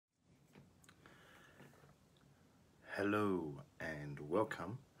Hello and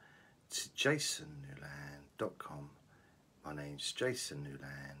welcome to jasonnewland.com. My name's Jason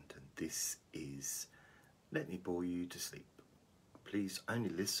Newland and this is Let Me Bore You to Sleep. Please only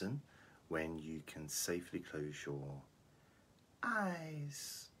listen when you can safely close your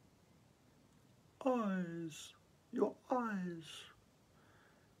eyes. Your eyes.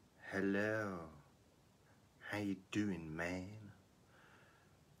 Hello. How you doing, man?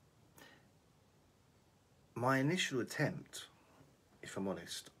 My initial attempt, if I'm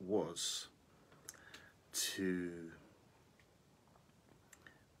honest, was to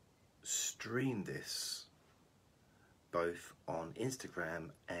stream this both on Instagram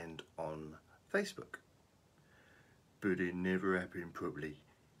and on Facebook. But it never happened properly.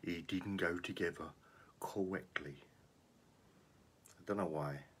 It didn't go together correctly. I don't know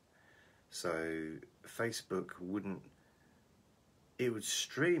why. So Facebook it would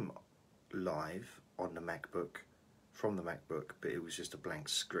stream live on the MacBook, from the MacBook, but it was just a blank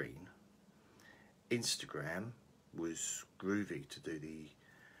screen. Instagram was groovy to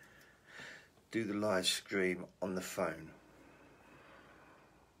do the live stream on the phone.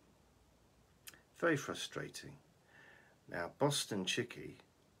 Very frustrating. Now, Boston Chickie,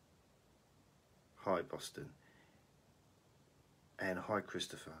 hi Boston, and hi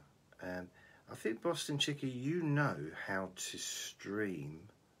Christopher. I think Boston Chickie, you know how to stream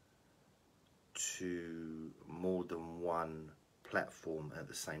to more than one platform at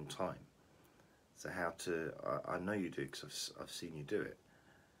the same time. So how to, I know you do because I've seen you do it.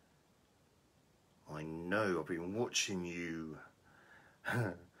 I know, I've been watching you.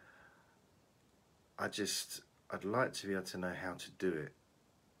 I'd like to be able to know how to do it.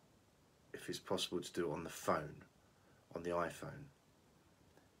 If it's possible to do it on the phone, on the iPhone.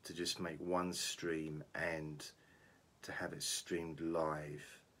 To just make one stream and to have it streamed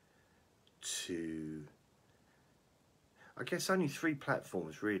live to, I guess, only 3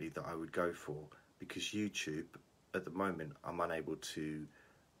 platforms really that I would go for, because YouTube at the moment I'm unable to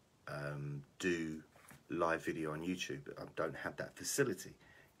do live video on YouTube. I don't have that facility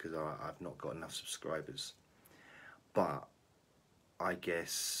because I've not got enough subscribers. But I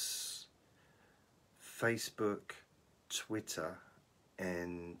guess Facebook, Twitter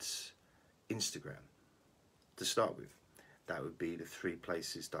and Instagram to start with. That would be the 3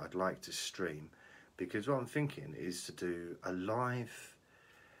 places that I'd like to stream, because what I'm thinking is to do a live,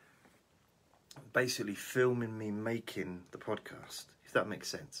 basically filming me making the podcast, if that makes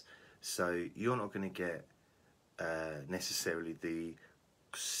sense. So you're not going to get necessarily the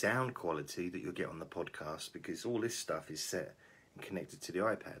sound quality that you'll get on the podcast, because all this stuff is set and connected to the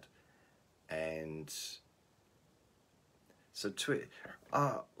iPad. And so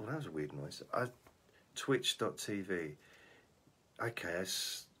well, that was a weird noise. Twitch.tv. Okay,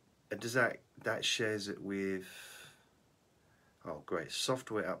 does that shares it with? Oh, great!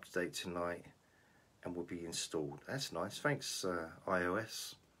 Software update tonight, and will be installed. That's nice. Thanks,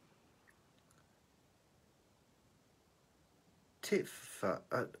 iOS. TikTok.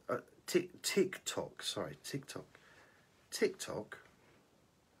 Sorry, TikTok.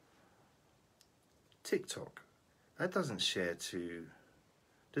 That doesn't share to.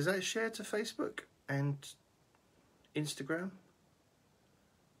 Does that share to Facebook and Instagram?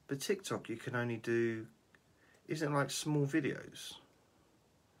 But TikTok, you can only do, isn't it like small videos?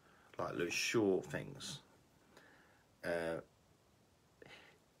 Like little short things. If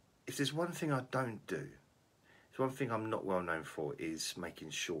there's one thing I don't do, there's one thing I'm not well known for, is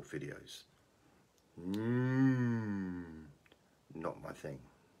making short videos. Not my thing.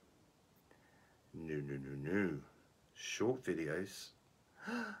 No. Short videos.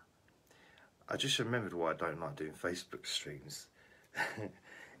 I just remembered why I don't like doing Facebook streams.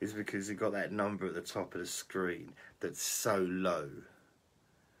 Is because you got that number at the top of the screen that's so low.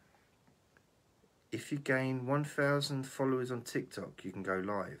 If you gain 1,000 followers on TikTok, you can go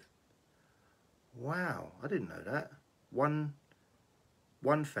live. Wow, I didn't know that.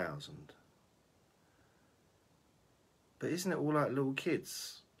 1,000. But isn't it all like little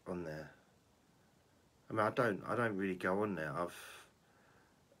kids on there? I mean, I don't really go on there.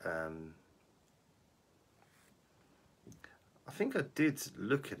 I think I did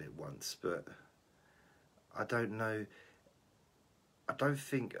look at it once, but I don't know. I don't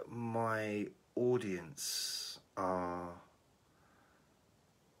think my audience are.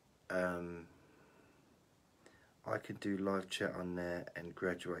 I can do live chat on there and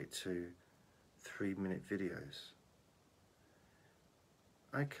graduate to 3-minute videos.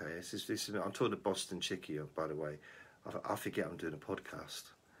 Okay, this is. I'm talking to Boston Chickie, by the way. I forget I'm doing a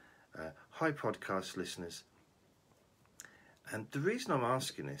podcast. Hi, podcast listeners. And the reason I'm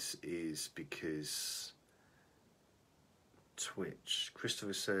asking this is because Twitch.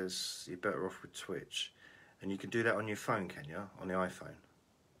 Christopher says you're better off with Twitch. And you can do that on your phone, can you? On the iPhone.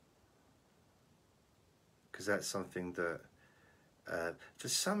 Because that's something that, for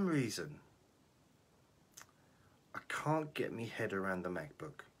some reason, I can't get my head around the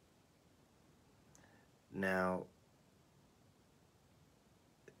MacBook. Now,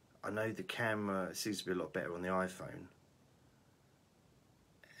 I know the camera seems to be a lot better on the iPhone.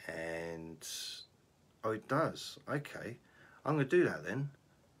 And, oh, it does. Okay. I'm going to do that then.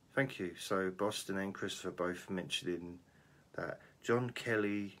 Thank you. So, Boston and Christopher both mentioning that. John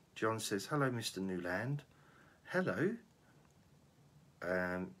says, hello, Mr. Newland. Hello.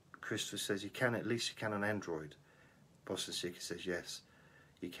 Christopher says, at least you can on Android. Boston Seeker says, yes,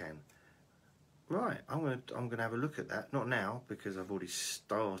 you can. Right, I'm gonna have a look at that. Not now, because I've already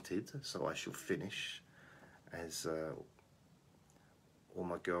started, so I shall finish, as all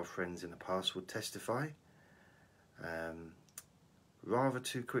my girlfriends in the past would testify. Rather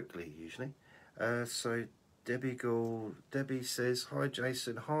too quickly, usually. So Debbie says, hi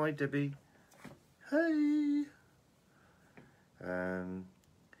Jason. Hi Debbie. Hey.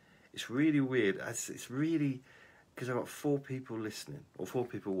 It's really weird. It's really, because I've got 4 people listening, or 4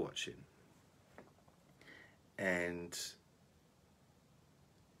 people watching. And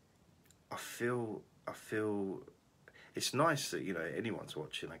I feel it's nice that, you know, anyone's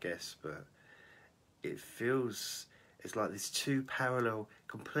watching, I guess, but it feels, it's like there's 2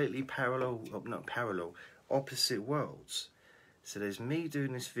 completely parallel, not parallel, opposite worlds. So there's me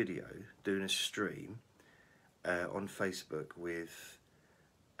doing this video, doing a stream on Facebook with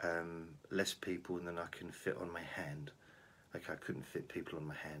less people than I can fit on my hand. Like, I couldn't fit people on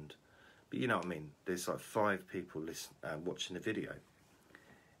my hand. But you know what I mean? There's like 5 people watching the video.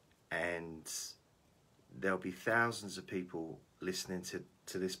 And there'll be thousands of people listening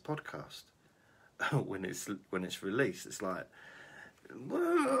to this podcast when it's released. It's like,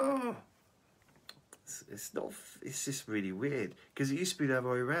 whoa! It's just really weird. Because it used to be the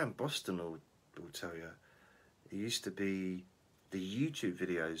other way around. Boston will tell you. It used to be the YouTube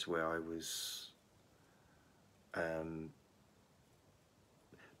videos where I was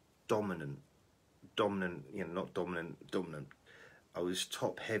dominant, you know, not dominant. I was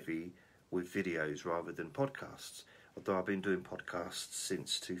top heavy with videos rather than podcasts. Although I've been doing podcasts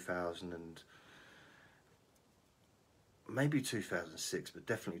since 2000 and maybe 2006, but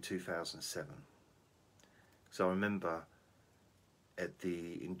definitely 2007. So I remember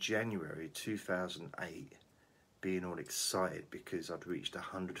in January 2008 being all excited because I'd reached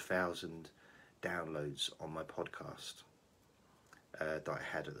 100,000 downloads on my podcast that I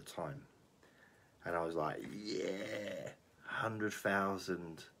had at the time. And I was like, yeah,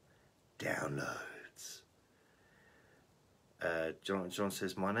 100,000 downloads. John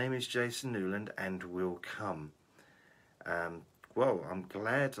says, my name is Jason Newland and will come. Well, I'm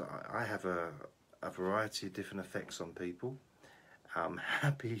glad I have a variety of different effects on people. I'm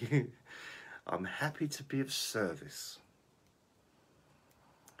happy to be of service.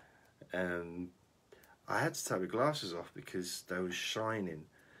 I had to take my glasses off because they were shining.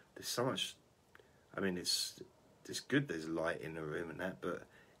 There's so much, I mean, it's good there's light in the room and that, but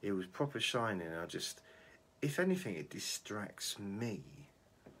it was proper shining. I just, if anything, it distracts me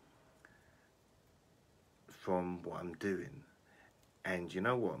from what I'm doing. And you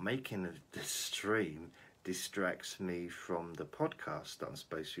know what? Making the stream distracts me from the podcast that I'm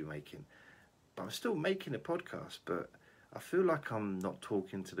supposed to be making. But I'm still making a podcast, but I feel like I'm not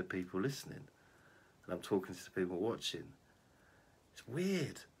talking to the people listening. And I'm talking to the people watching. It's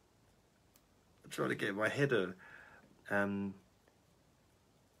weird. I'm trying to get my head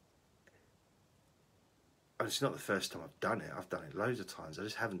it's not the first time I've done it. I've done it loads of times. I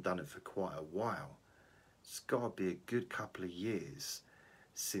just haven't done it for quite a while. It's got to be a good couple of years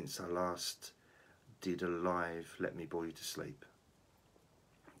since I last did a live Let Me Bore You to Sleep.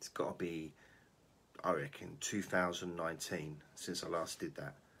 It's got to be, I reckon, 2019 since I last did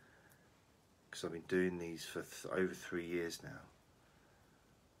that. Because I've been doing these for over 3 years now.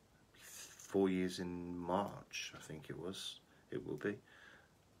 4 years in March, I think it will be.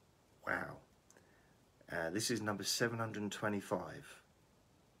 Wow. This is number 725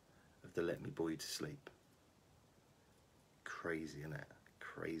 of the Let Me Bore You to Sleep. Crazy, isn't it?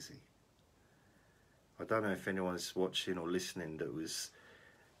 Crazy. I don't know if anyone's watching or listening that was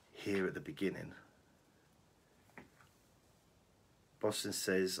here at the beginning. Boston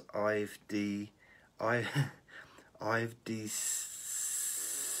says, I've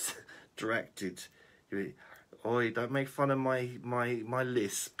distracted. Oi, don't make fun of my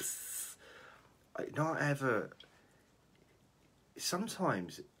lisps. Not ever.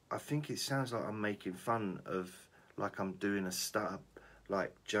 Sometimes I think it sounds like I'm making fun of like I'm doing a stutter,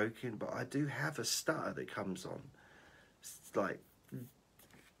 like joking, but I do have a stutter that comes on. It's like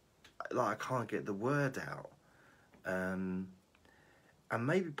I can't get the word out. And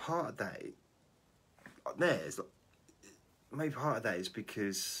maybe part of that, maybe part of that is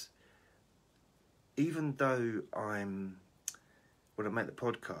because even though when I make the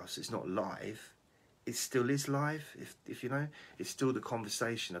podcast, it's not live. It still is live, if you know. It's still the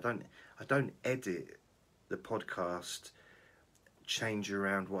conversation. I don't edit the podcast, change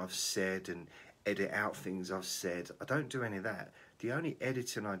around what I've said and edit out things I've said. I don't do any of that. The only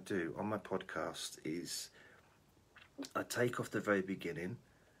editing I do on my podcast is I take off the very beginning,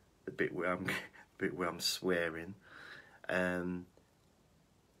 the bit where I'm swearing, and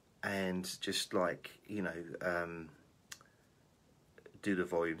just like, you know, do the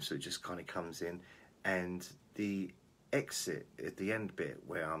volume so it just kind of comes in, and the exit at the end bit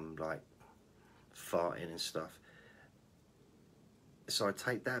where I'm like farting and stuff. So I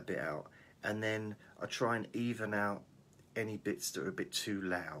take that bit out, and then I try and even out any bits that are a bit too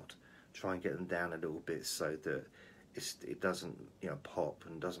loud. Try and get them down a little bit so that it doesn't, you know, pop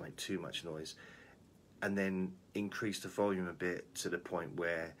and doesn't make too much noise. And then increase the volume a bit to the point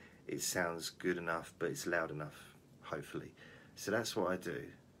where it sounds good enough, but it's loud enough, hopefully. So that's what I do.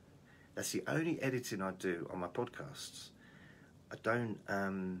 That's the only editing I do on my podcasts. I don't,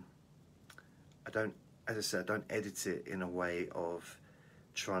 as I said, I don't edit it in a way of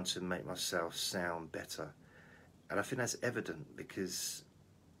trying to make myself sound better. And I think that's evident, because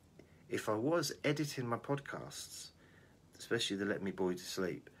if I was editing my podcasts, especially the Let Me Bore You to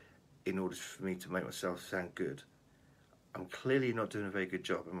Sleep, in order for me to make myself sound good, I'm clearly not doing a very good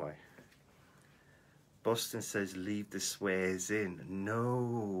job, am I? Boston says, leave the swears in.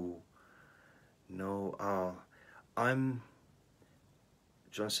 No.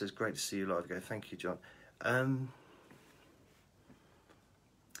 John says, great to see you live again. Thank you, John.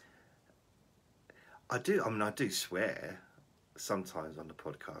 I do swear sometimes on the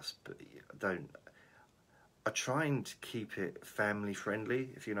podcast, but I try and keep it family friendly,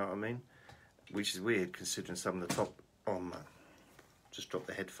 if you know what I mean, which is weird considering some of the just dropped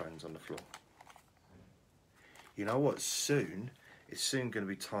the headphones on the floor. You know what, it's soon going to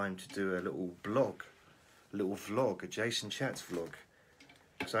be time to do a little vlog, a Jason Chats vlog,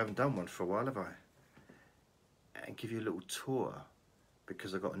 because I haven't done one for a while, have I? And give you a little tour,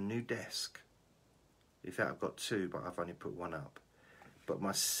 because I've got a new desk. In fact, I've got two, but I've only put one up. But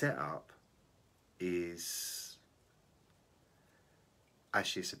my setup is,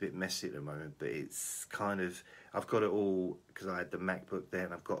 actually it's a bit messy at the moment, but it's kind of, I've got it all, because I had the MacBook there,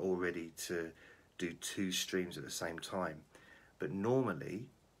 and I've got all ready to do 2 streams at the same time. But normally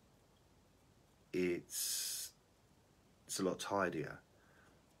it's a lot tidier.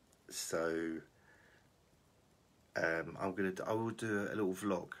 So I will do a little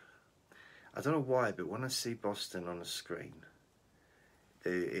vlog. I don't know why, but when I see Boston on the screen,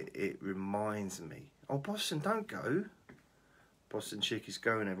 it reminds me. Oh, Boston, don't go. Boston Chicky's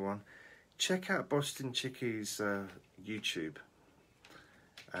going, everyone. Check out Boston Chicky's YouTube.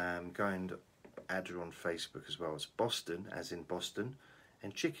 Go and add her on Facebook as well. It's Boston, as in Boston,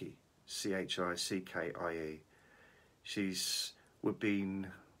 and Chicky, Chickie. We've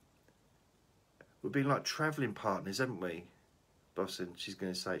been like travelling partners, haven't we? Boston, she's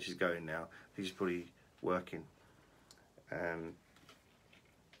going to say she's going now. I think she's probably working. I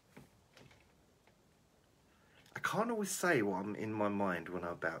can't always say what I'm in my mind when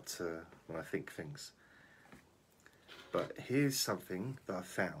I think things. But here's something that I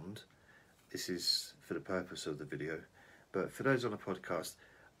found. This is for the purpose of the video, but for those on the podcast,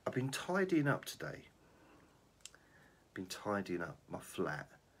 I've been tidying up today. Been tidying up my flat,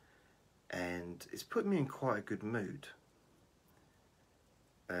 and it's put me in quite a good mood.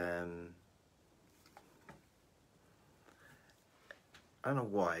 I don't know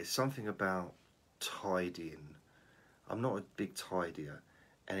why. It's something about tidying. I'm not a big tidier,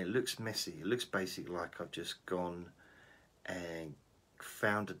 and it looks messy. It looks basically like I've just gone and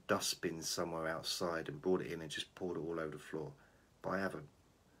found a dustbin somewhere outside and brought it in and just poured it all over the floor. But I haven't.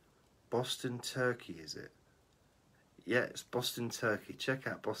 Boston Turkey, is it? Yeah, it's Boston Turkey. Check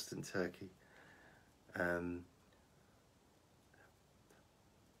out Boston Turkey.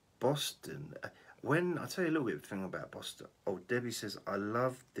 Boston. I'll tell you a little bit of thing about Boston. Oh, Debbie says, I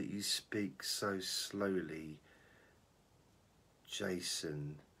love that you speak so slowly,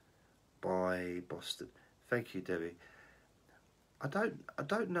 Jason. Bye, Boston. Thank you, Debbie. I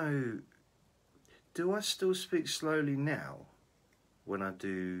don't know. Do I still speak slowly now when I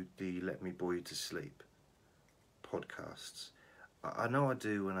do the Let Me Bore You to Sleep podcasts? I know I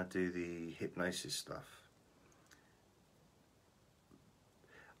do when I do the hypnosis stuff.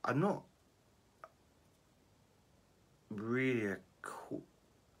 I'm not really a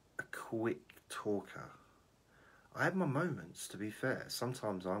quick talker. I have my moments, to be fair.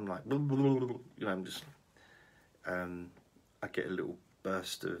 Sometimes I'm like, you know, I'm just, I get a little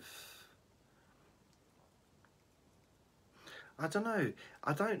burst of, I don't know,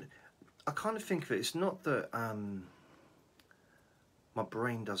 I kind of think of it, it's not that my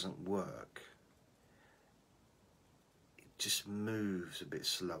brain doesn't work, it just moves a bit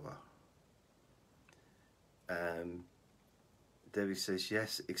slower. Debbie says,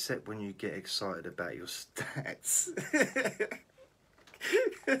 yes, except when you get excited about your stats.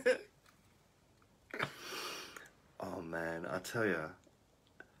 Oh man, I tell you,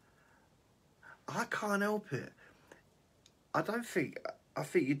 I can't help it. I think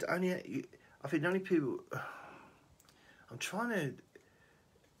the only people, I'm trying to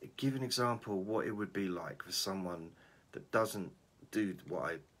give an example of what it would be like for someone that doesn't do what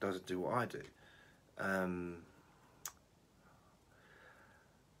I do.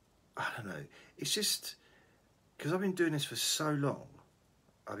 I don't know. It's just because I've been doing this for so long.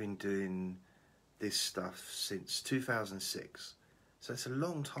 I've been doing this stuff since 2006, so it's a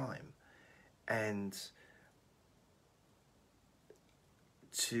long time, and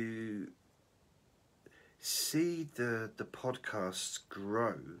to see the podcasts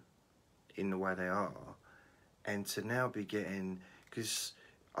grow in the way they are, and to now be getting, because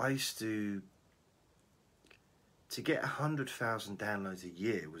I used to get 100,000 downloads a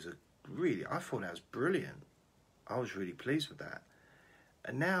year was I thought that was brilliant. I was really pleased with that.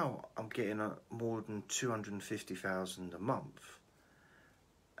 And now I'm getting more than 250,000 a month.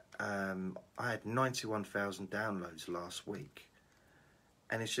 I had 91,000 downloads last week.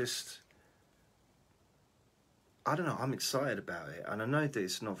 And it's just, I don't know, I'm excited about it. And I know that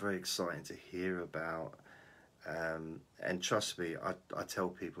it's not very exciting to hear about. And trust me, I tell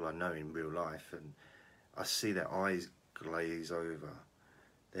people I know in real life, and I see their eyes glaze over.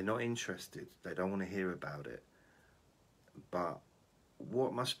 They're not interested. They don't want to hear about it. But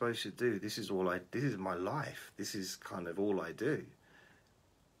what am I supposed to do? This is my life. This is kind of all I do.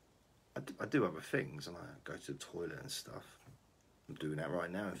 I do other things, and I go to the toilet and stuff. I'm doing that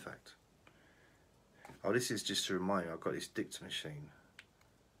right now, in fact. Oh, this is just to remind me, I've got this dictator machine.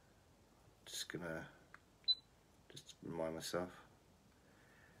 Just gonna remind myself.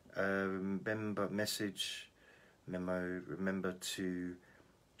 Remember to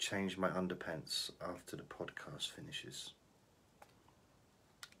change my underpants after the podcast finishes.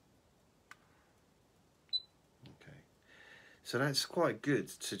 Okay, so that's quite good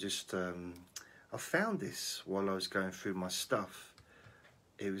to just I found this while I was going through my stuff.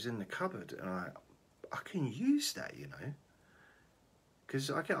 It was in the cupboard, and I can use that, you know, because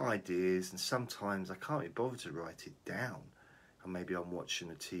I get ideas, and sometimes I can't be bothered to write it down. And maybe I'm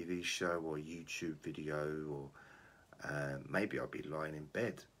watching a TV show or a YouTube video, or maybe I'll be lying in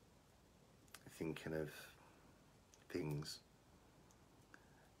bed thinking of things.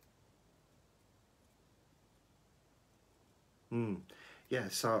 Yeah,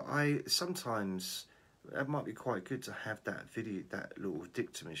 so sometimes it might be quite good to have that little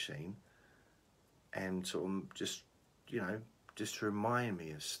dictator machine, and sort of just, you know, just to remind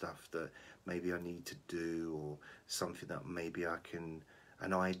me of stuff that maybe I need to do, or something that maybe an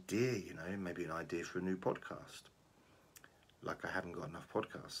idea, you know, maybe an idea for a new podcast. Like I haven't got enough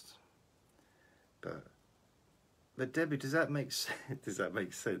podcasts. But Debbie, does that make sense? Does that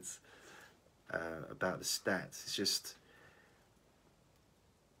make sense about the stats? It's just,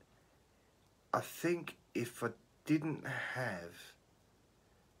 I think if I didn't have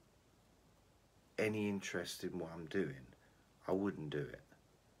any interest in what I'm doing, I wouldn't do it.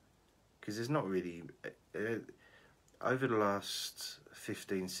 Because there's not really, over the last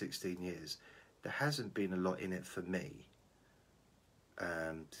 15, 16 years, there hasn't been a lot in it for me.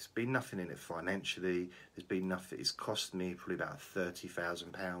 There's been nothing in it financially. There's been nothing. It's cost me probably about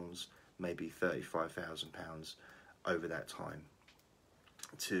 £30,000, maybe £35,000 over that time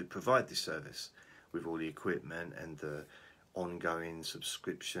to provide this service, with all the equipment and the ongoing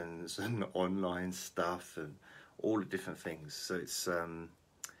subscriptions and online stuff and all the different things. So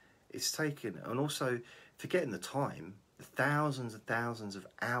it's taken, and also forgetting the time, the thousands and thousands of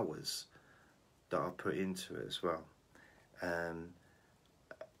hours that I put into it as well.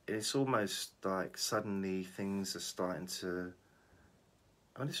 It's almost like suddenly things are starting to,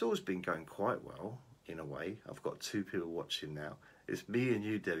 I mean, it's always been going quite well in a way. I've got 2 people watching now. It's me and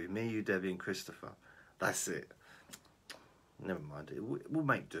you, Debbie. Me, you, Debbie, and Christopher. That's it. Never mind. We'll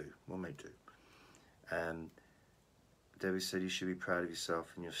make do. We'll make do. Debbie said you should be proud of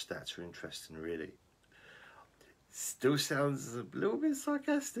yourself, and your stats are interesting, really. Still sounds a little bit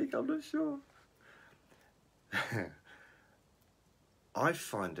sarcastic, I'm not sure. I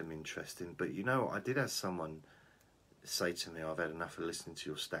find them interesting, but you know, I did have someone say to me, I've had enough of listening to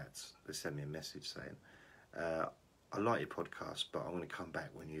your stats. They sent me a message saying, I like your podcast, but I'm going to come back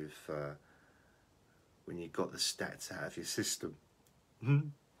when you've got the stats out of your system.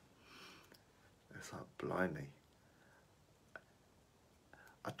 It's like, blimey.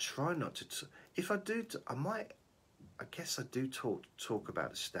 I try not to. If I do, I guess I do talk about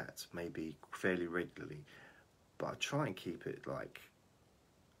the stats maybe fairly regularly, but I try and keep it like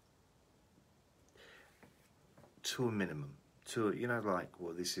to a minimum. To, you know, like,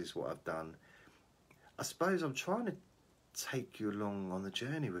 well, this is what I've done. I suppose I'm trying to take you along on the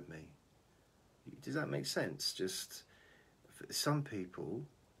journey with me. Does that make sense? Just, some people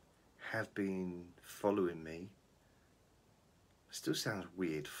have been following me. Still sounds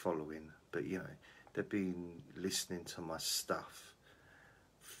weird, following, but you know, they've been listening to my stuff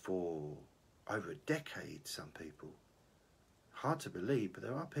for over a decade, some people. Hard to believe, but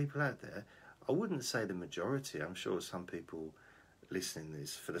there are people out there. I wouldn't say the majority. I'm sure some people listening to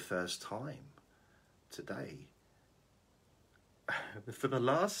this for the first time today. For the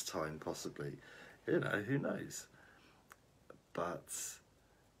last time, possibly. You know, who knows? But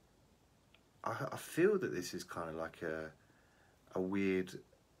I feel that this is kind of like a weird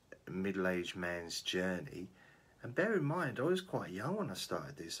middle-aged man's journey. And bear in mind, I was quite young when I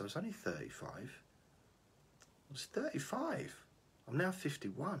started this. I was only 35. I was 35. I'm now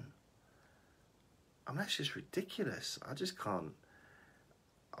 51. I mean, that's just ridiculous. I just can't.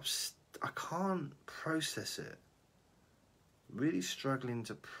 I can't process it. Really struggling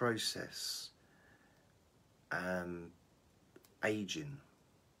to process aging.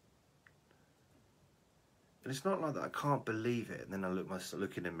 And it's not like that I can't believe it, and then I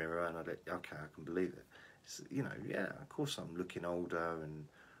look in the mirror and I go, okay, I can believe it. It's, you know, yeah, of course I'm looking older,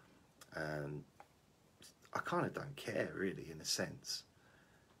 and I kind of don't care really, in a sense.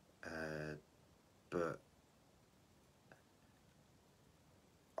 But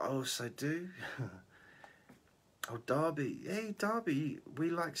I also do. Oh, Darby. Hey, Darby, we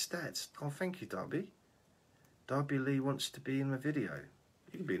like stats. Oh, thank you, Darby. Darby Lee wants to be in the video.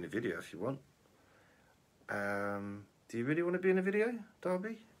 You can be in the video if you want. Do you really want to be in a video,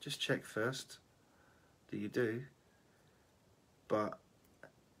 Darby? Just check first that you do. But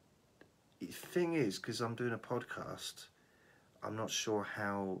the thing is, because I'm doing a podcast, I'm not sure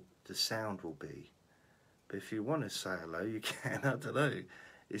how the sound will be. But if you want to say hello, you can. I don't know.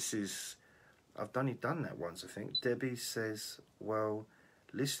 I've only done that once, I think. Debbie says, well,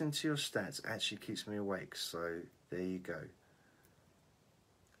 listening to your stats actually keeps me awake. So there you go.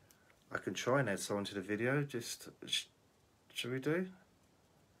 I can try and add someone to the video. Just, shall we do?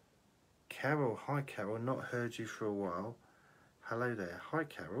 Carol, hi Carol, not heard you for a while. Hello there. Hi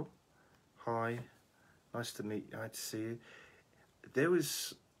Carol. Hi. Nice to meet you. Nice to see you.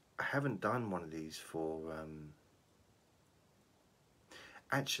 I haven't done one of these for...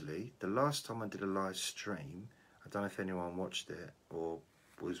 Actually, the last time I did a live stream, I don't know if anyone watched it or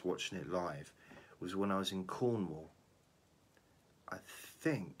was watching it live, was when I was in Cornwall. I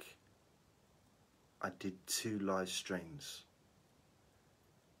think I did 2 live streams.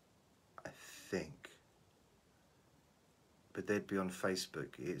 I think. But they'd be on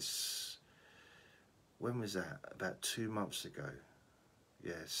Facebook. When was that? About 2 months ago.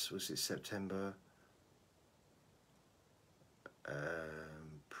 Yes, was it September?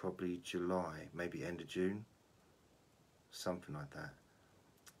 Probably July, maybe end of June. Something like that.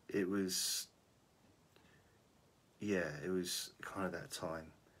 It was kind of that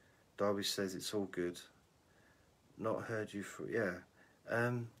time. Darby says it's all good. Not heard you for, yeah.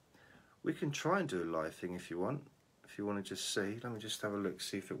 We can try and do a live thing if you want. If you want to just see. Let me just have a look,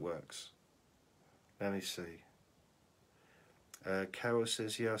 see if it works. Let me see. Carol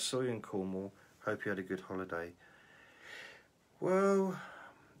says, yeah, I saw you in Cornwall. Hope you had a good holiday. Well,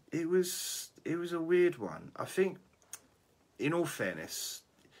 it was a weird one. I think, in all fairness,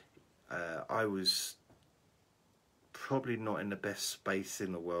 I was probably not in the best space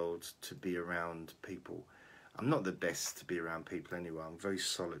in the world to be around people. I'm not the best to be around people anyway. I'm a very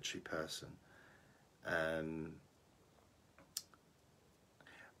solitary person.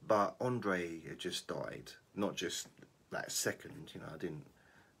 But Andre had just died. Not just that second, you know, I didn't.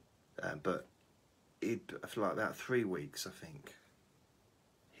 But for like about 3 weeks, I think,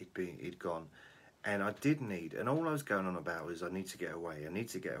 he'd gone. And I did need, and all I was going on about was I need to get away. I need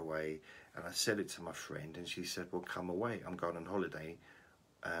to get away. And I said it to my friend, and she said, well, come away. I'm going on holiday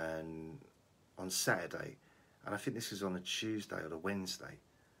and on Saturday. And I think this was on a Tuesday or a Wednesday.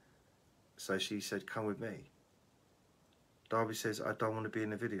 So she said, come with me. Darby says, I don't want to be in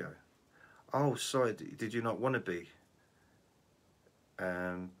the video. Oh, sorry, did you not want to be?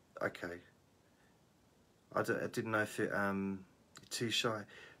 Okay. I didn't know if it, you're too shy.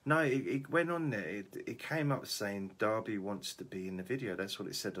 No, it went on there. It came up saying Darby wants to be in the video. That's what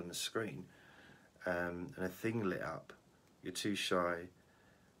it said on the screen. And a thing lit up. You're too shy.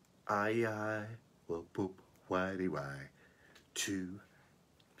 I, well, boop, whitey, why, too.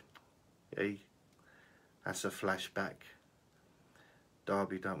 Hey, that's a flashback.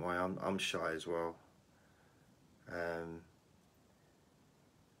 Darby, don't worry, I'm shy as well. Am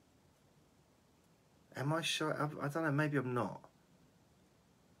I shy? I don't know, maybe I'm not.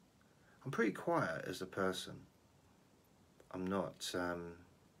 I'm pretty quiet as a person. I'm not,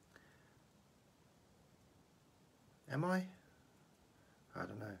 am I? I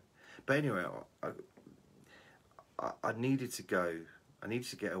don't know. But anyway, I needed to go. I needed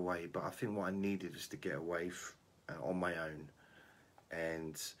to get away, but I think what I needed was to get away on my own.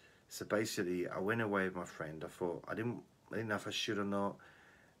 And so basically, I went away with my friend. I thought, I didn't know if I should or not.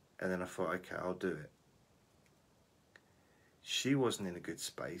 And then I thought, okay, I'll do it. She wasn't in a good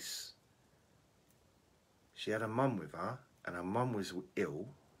space. She had her mum with her, and her mum was ill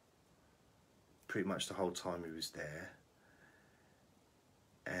pretty much the whole time he was there.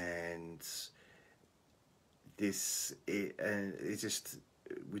 And it just,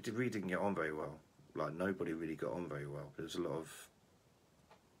 we really didn't get on very well. Like, nobody really got on very well. There was a lot of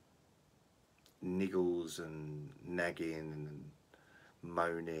niggles and nagging and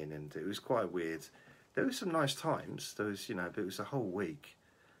moaning, and it was quite weird. There were some nice times. There was, but it was a whole week.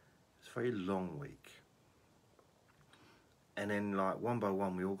 It was a very long week. And then, like, one by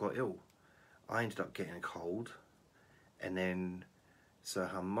one, we all got ill. I ended up getting a cold, and then so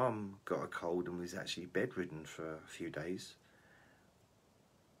her mum got a cold and was actually bedridden for a few days.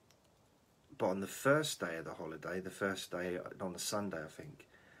 But on the first day of the holiday, the first day, on the Sunday, I think,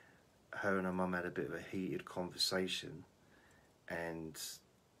 her and her mum had a bit of a heated conversation, and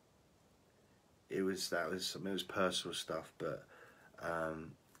it was personal stuff, but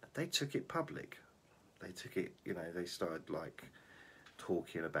they took it public. They took it, they started like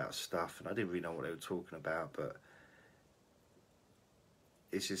talking about stuff, and I didn't really know what they were talking about, but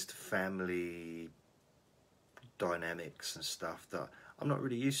it's just family dynamics and stuff that I'm not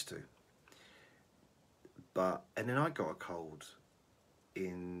really used to. And then I got a cold.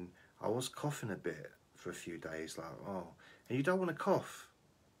 I was coughing a bit for a few days, and you don't want to cough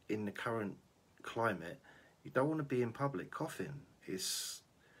in the current climate. You don't want to be in public coughing.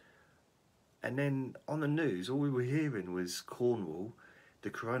 And then on the news, all we were hearing was Cornwall. The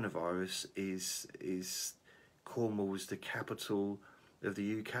coronavirus is Cornwall was the capital of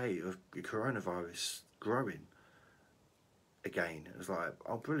the UK of the coronavirus growing again. It was like,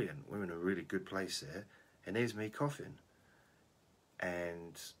 oh, brilliant, we're in a really good place there. And here's me coughing.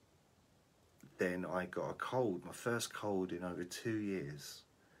 And then I got a cold, my first cold in over 2 years.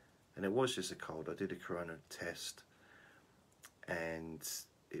 And it was just a cold. I did a corona test, and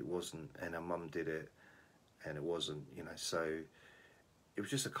it wasn't, and her mum did it, and it wasn't, so it was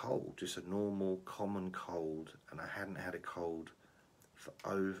just a cold, just a normal, common cold, and I hadn't had a cold for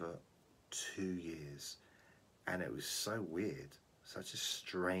over 2 years, and it was so weird, such a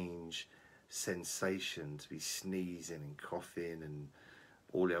strange sensation to be sneezing and coughing and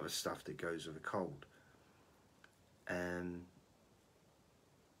all the other stuff that goes with a cold. And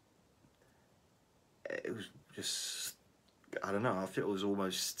it was just, I don't know, I feel I was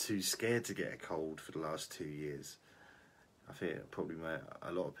almost too scared to get a cold for the last 2 years. I think probably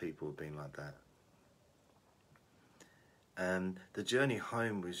a lot of people have been like that. And the journey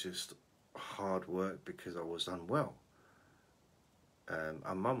home was just hard work because I was unwell.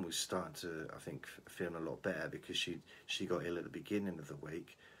 Our mum was starting to, I think, feeling a lot better because she got ill at the beginning of the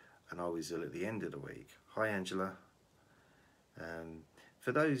week, and I was ill at the end of the week. Hi, Angela.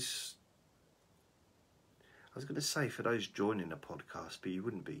 For those, I was going to say for those joining the podcast, but you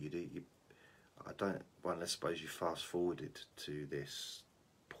wouldn't be. I don't. Well, let's suppose you fast forwarded to this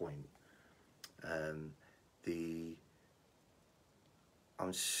point.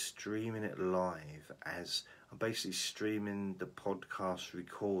 I'm streaming it live as I'm basically streaming the podcast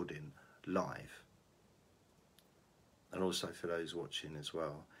recording live, and also for those watching as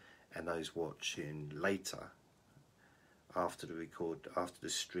well, and those watching later after the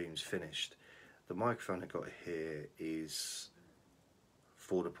stream's finished. The microphone I got here is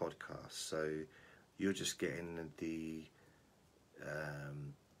for the podcast, so you're just getting the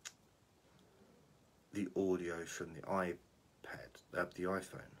audio from the iPad, the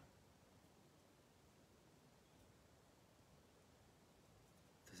iPhone.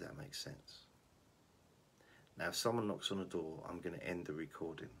 Does that make sense? Now, if someone knocks on the door, I'm going to end the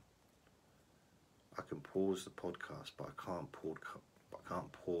recording. I can pause the podcast, but I can't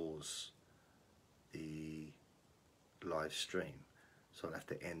pause the live stream. So I'll have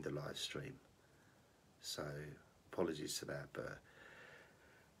to end the live stream. So apologies to that, but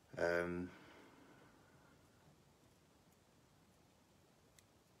I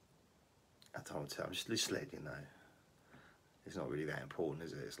don't want to tell. I'm just letting you know. It's not really that important,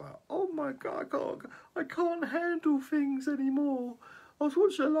 is it? It's like, oh my God, I can't handle things anymore. I was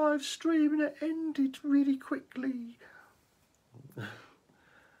watching a live stream and it ended really quickly.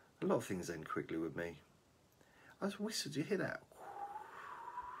 A lot of things end quickly with me. I was whistled. Did you hear that?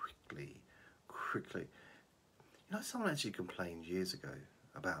 Quickly. You know, someone actually complained years ago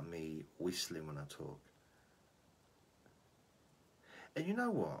about me whistling when I talk. And you know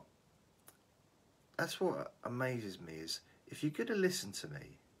what? That's what amazes me is, if you're going to listen to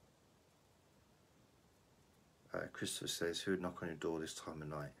me, Christopher says, who would knock on your door this time of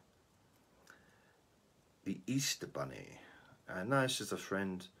night? The Easter Bunny. No, it's just a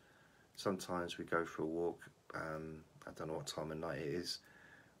friend. Sometimes we go for a walk. I don't know what time of night it is.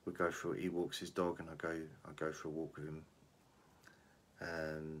 We go for. He walks his dog, and I go for a walk with him.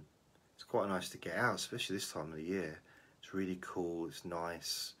 It's quite nice to get out, especially this time of the year. It's really cool. It's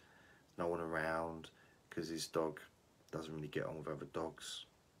nice. No one around, because his dog doesn't really get on with other dogs.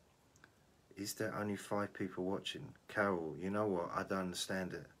 Is there only 5 people watching? Carol, you know what? I don't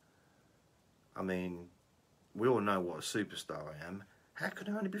understand it. I mean, we all know what a superstar I am. How can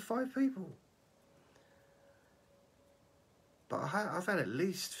there only be 5 people? But I've had at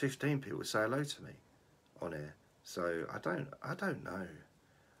least 15 people say hello to me on here. So I don't know.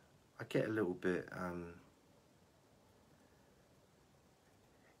 I get a little bit.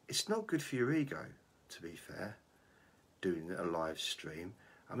 It's not good for your ego, to be fair, doing a live stream.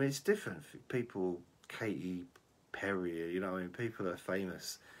 I mean, it's different for people, Katy Perry, you know, I mean, people that are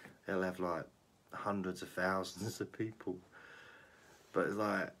famous, they'll have like hundreds of thousands of people. But it's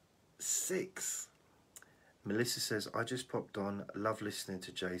like 6. Melissa says, I just popped on. Love listening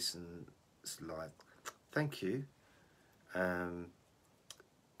to Jason's live. Thank you.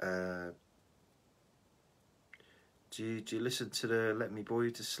 Do you listen to the Let Me Bore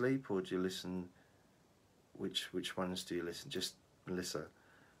You to Sleep, or do you listen? Which ones do you listen? Just Melissa,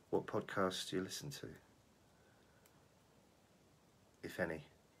 what podcasts do you listen to, if any?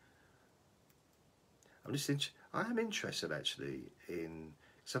 I am interested actually in,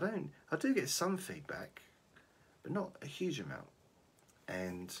 because I do get some feedback, but not a huge amount,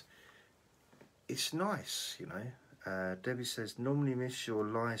 and it's nice, you know. Debbie says, normally miss your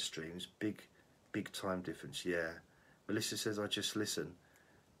live streams, big time difference. Yeah. Melissa says, I just listen.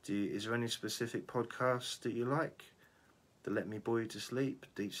 Is there any specific podcasts that you like? The Let Me Bore You to Sleep,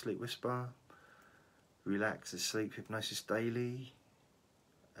 Deep Sleep Whisper, Relax and Sleep Hypnosis Daily.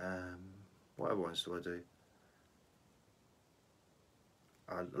 What other ones do I do?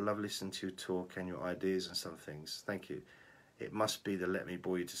 I love listening to you talk and your ideas and some things. Thank you. It must be the Let Me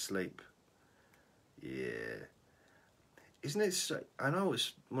Bore You to Sleep. Yeah. Isn't it? I know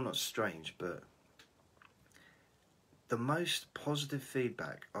it's, well, not strange, but the most positive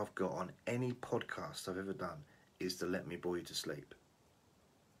feedback I've got on any podcast I've ever done is the Let Me Bore You to Sleep.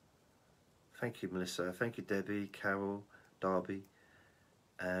 Thank you, Melissa. Thank you, Debbie, Carol, Darby.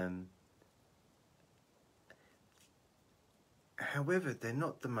 However, they're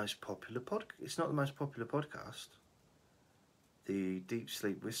not the most popular It's not the most popular podcast. The Deep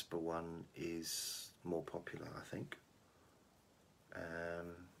Sleep Whisper one is more popular, I think.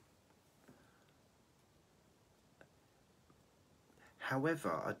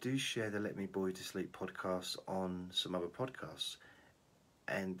 However, I do share the Let Me Bore You to Sleep podcast on some other podcasts,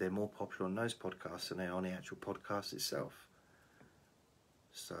 and they're more popular on those podcasts than they are on the actual podcast itself.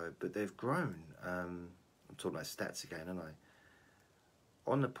 So, but they've grown. I'm talking about stats again, aren't I?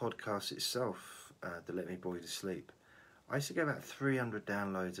 On the podcast itself, the Let Me Bore You to Sleep, I used to get about 300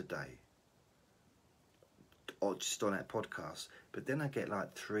 downloads a day, or just on that podcast. But then I get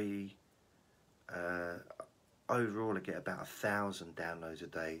like overall I get about 1,000 downloads a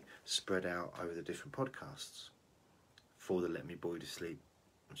day spread out over the different podcasts for the Let Me Bore You to Sleep.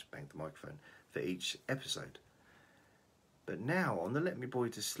 I just banged the microphone for each episode. But now on the Let Me Bore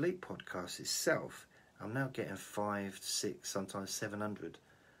You to Sleep podcast itself, I'm now getting 5, 6, sometimes 700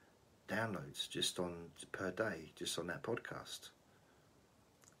 downloads just on per day, just on that podcast.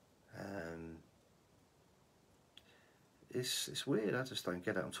 It's weird. I just don't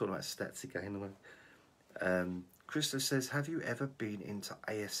get it. I'm talking about stats again. Krista says, have you ever been into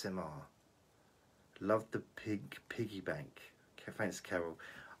ASMR? Love the piggy bank. Okay, thanks, Carol.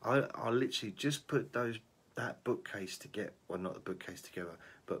 I literally just put those that bookcase together, well, not the bookcase together,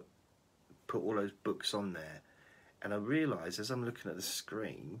 but put all those books on there, and I realised as I'm looking at the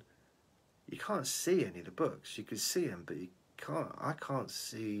screen, you can't see any of the books. You can see them, but I can't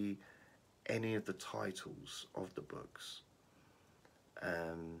see any of the titles of the books.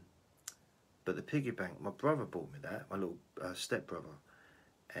 But the piggy bank, my brother bought me that, my little stepbrother,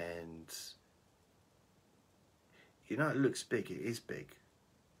 and you know, it looks big. It is big.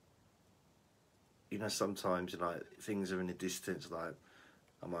 You know, sometimes like things are in the distance. Like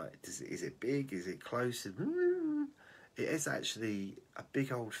I'm like, is it big? Is it close? It is actually a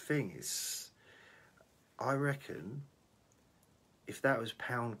big old thing. I reckon, if that was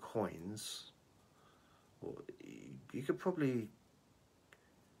pound coins, you could probably.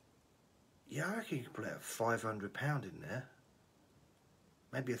 Yeah, I reckon you could put out £500 in there.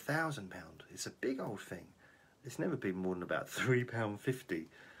 Maybe £1,000. It's a big old thing. It's never been more than about £3.50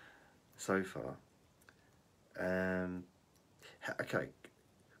 so far. Okay,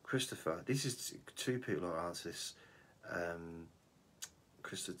 Christopher, this is 2 people who answer this.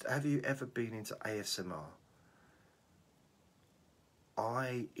 Christopher, have you ever been into ASMR?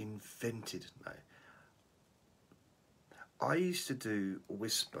 I used to do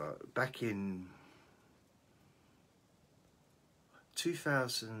Whisper back in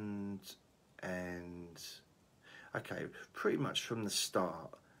 2000 and... Okay, pretty much from the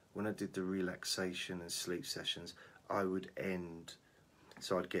start, when I did the relaxation and sleep sessions, I would end...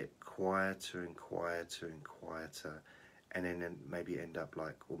 So I'd get quieter and quieter and quieter, and then maybe end up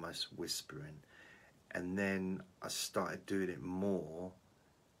like almost whispering. And then I started doing it more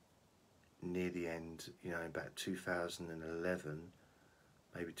near the end, you know, about 2011,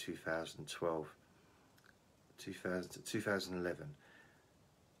 maybe 2012, 2011.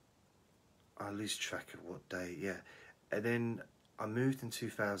 I lose track of what day, yeah. And then I moved in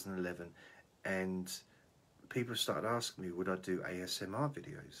 2011, and people started asking me, would I do ASMR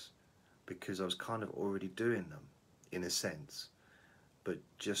videos? Because I was kind of already doing them, in a sense, but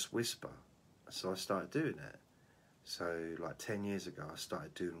just whisper. So I started doing it. So like 10 years ago, I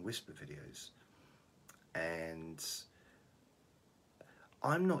started doing whisper videos. And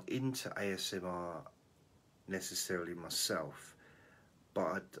I'm not into ASMR necessarily myself,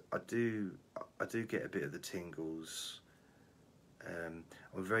 but I do get a bit of the tingles. I'm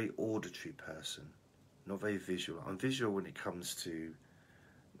a very auditory person, not very visual. I'm visual when it comes to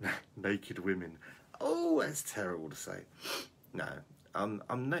naked women. Oh, that's terrible to say. No,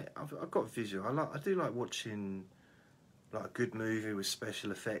 I've got visual. I do like watching like a good movie with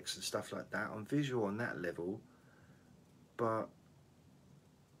special effects and stuff like that. I'm visual on that level, but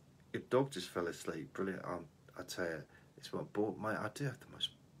your dog just fell asleep. Brilliant. I tell you, it's what mate. I do have the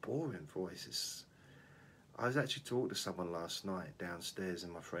most boring voice. I was actually talking to someone last night downstairs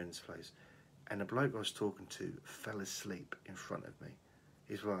in my friend's place, and the bloke I was talking to fell asleep in front of me.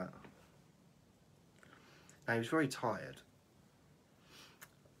 He's like, now he was very tired,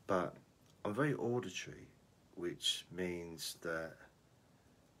 but I'm very auditory, which means that,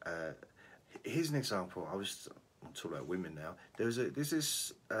 here's an example. I'm talking about women now. There's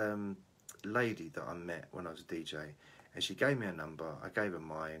this lady that I met when I was a DJ, and she gave me a number, I gave her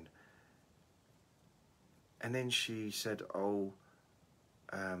mine, and then she said,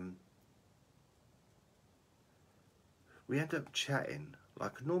 we ended up chatting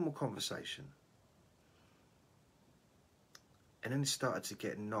like a normal conversation. And then it started to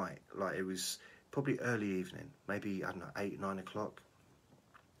get night, like it was probably early evening, maybe, I don't know, 8, 9 o'clock.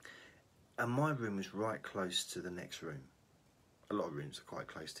 And my room was right close to the next room. A lot of rooms are quite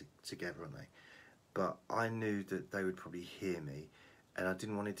close together, aren't they? But I knew that they would probably hear me, and I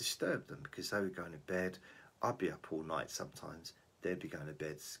didn't want to disturb them because they were going to bed. I'd be up all night sometimes. They'd be going to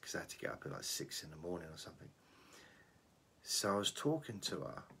bed because I had to get up at like 6 in the morning or something. So I was talking to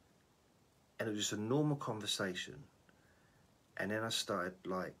her, and it was just a normal conversation. And then I started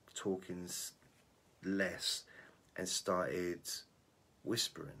like talking less and started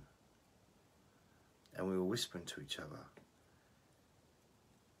whispering. And we were whispering to each other.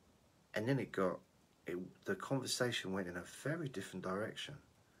 And then the conversation went in a very different direction.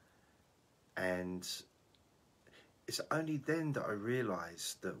 And it's only then that I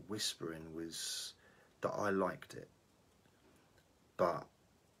realised that whispering that I liked it. But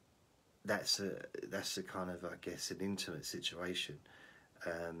that's a kind of, I guess, an intimate situation.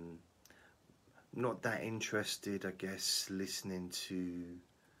 Not that interested, I guess, listening to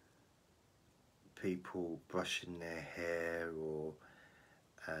people brushing their hair or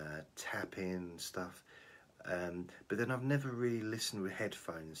tapping and stuff. But then I've never really listened with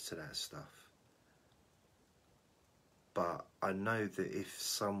headphones to that stuff. But I know that if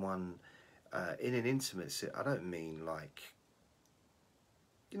someone, in an intimate sit, I don't mean like,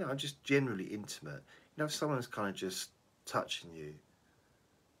 you know, just generally intimate. You know, if someone's kind of just touching you,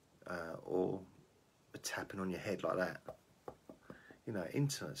 or tapping on your head like that, you know,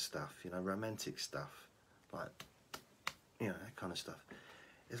 intimate stuff, you know, romantic stuff, like, you know, that kind of stuff.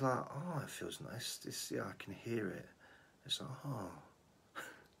 It's like, oh, it feels nice. Yeah, I can hear it. It's like, oh.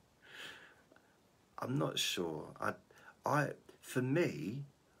 I'm not sure. For me,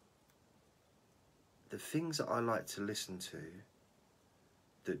 the things that I like to listen to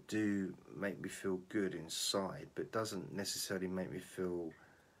that do make me feel good inside, but doesn't necessarily make me feel,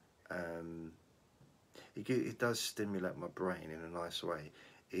 it does stimulate my brain in a nice way,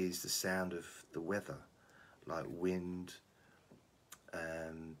 is the sound of the weather, like wind,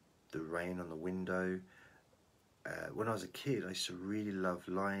 the rain on the window. When I was a kid, I used to really love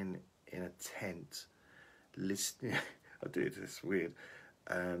lying in a tent, listening. I do it, it's weird.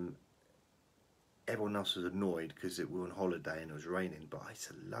 Everyone else was annoyed because we were on holiday and it was raining, but I used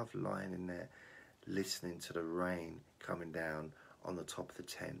to love lying in there, listening to the rain coming down on the top of the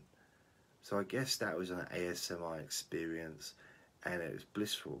tent. So I guess that was an ASMR experience, and it was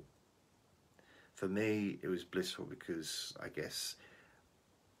blissful. For me, it was blissful because I guess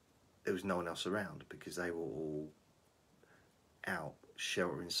there was no one else around, because they were all out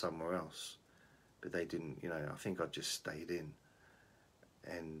sheltering somewhere else. But they didn't, you know, I think I just stayed in.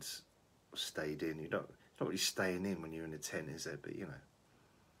 You're not really staying in when you're in a tent, is there? But, you know.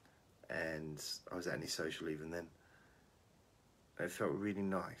 And I was antisocial even then. It felt really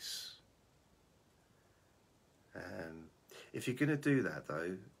nice. If you're going to do that,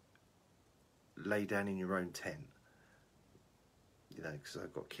 though, lay down in your own tent. You know, because I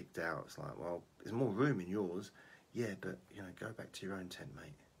got kicked out. It's like, well, there's more room in yours. Yeah, but, you know, go back to your own tent,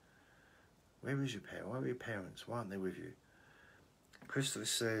 mate. Where is your parents? Where are your parents? Why aren't they with you? Christopher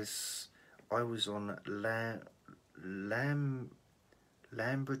says, I was on I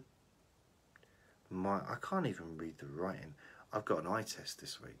can't even read the writing. I've got an eye test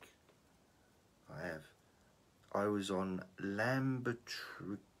this week. I have. I was on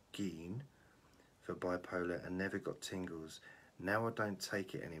Lambertrigine for bipolar and never got tingles. Now I don't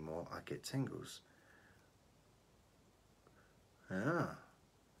take it anymore. I get tingles. Ah.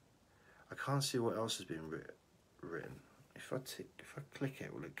 I can't see what else has been written. If I click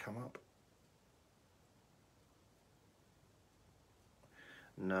it, will it come up?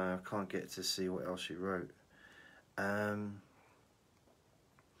 No, I can't get to see what else you wrote. I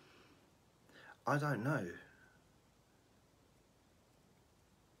don't know.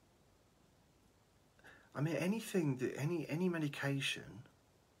 I mean, anything that any medication.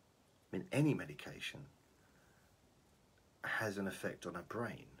 I mean, any medication has an effect on our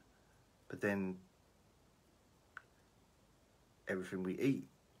brain, but then everything we eat,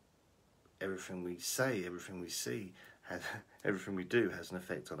 everything we say, everything we see, everything we do has an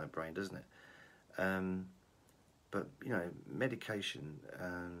effect on our brain, doesn't it? But, you know, medication,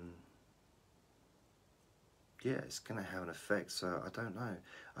 yeah, it's going to have an effect. So I don't know.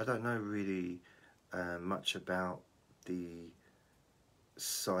 I don't know really much about the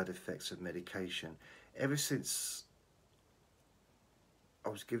side effects of medication. Ever since I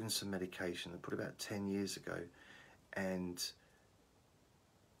was given some medication, probably about 10 years ago, and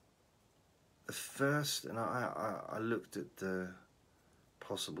the first, and I looked at the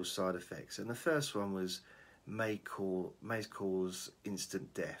possible side effects, and the first one was may cause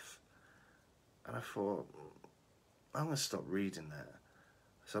instant death. And I thought, I'm going to stop reading that.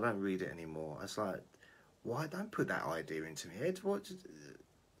 So I don't read it anymore. I was like, why? Don't put that idea into my head. Why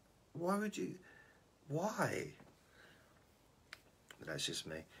would you? Why? But that's just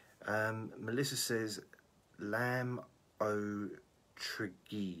me. Melissa says, lamotrigine.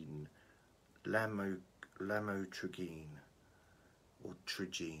 Lamotrigine. Or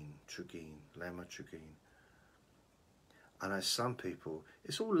trigine. Lamotrigine. I know some people,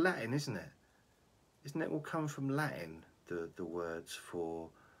 it's all Latin, isn't it? Isn't it all come from Latin, the words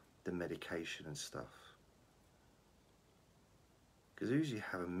for the medication and stuff? Because they usually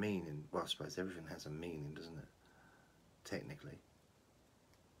have a meaning. Well, I suppose everything has a meaning, doesn't it? Technically.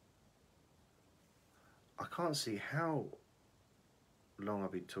 I can't see how long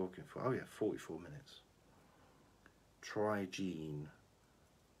I've been talking for. Oh yeah, 44 minutes. Try Gene.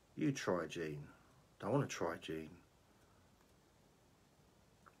 You try Gene. Don't want to try Gene.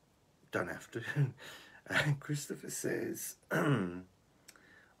 Don't have to. And Christopher says,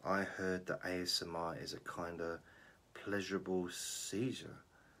 I heard that ASMR is a kind of pleasurable seizure.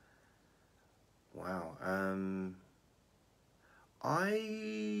 Wow.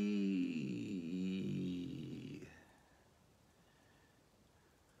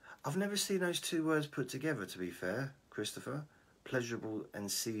 I've never seen those two words put together, to be fair, Christopher. Pleasurable and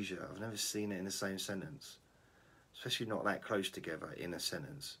seizure. I've never seen it in the same sentence. Especially not that close together in a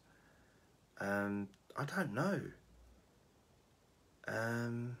sentence. I don't know.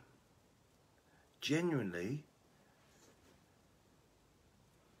 Genuinely,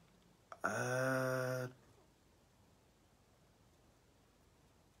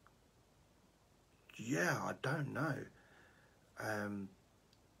 yeah, I don't know.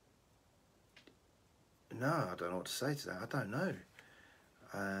 No, I don't know what to say to that. I don't know.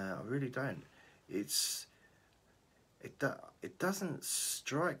 I really don't. It doesn't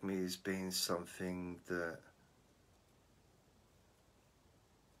strike me as being something that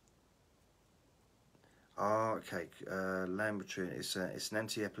okay. Lambertine, it's an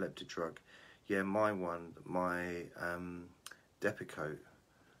anti-epileptic drug. Yeah, my Depakote,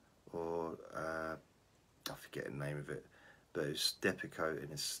 or I forget the name of it, but it's Depakote,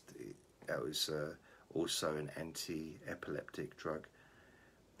 and that was also an anti-epileptic drug.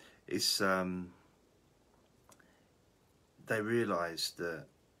 It's they realised that,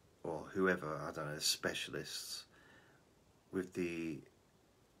 or whoever, I don't know, specialists with the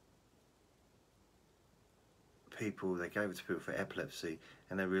people, they gave it to people for epilepsy,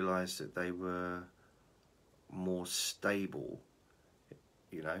 and they realised that they were more stable,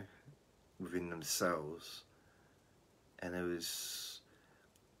 you know, within themselves. And there was,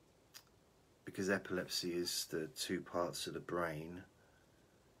 because epilepsy is the two parts of the brain,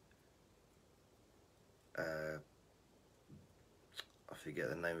 I forget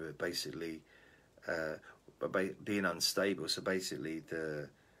the name of it, basically, being unstable. So basically the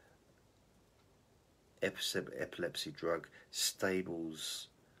epilepsy drug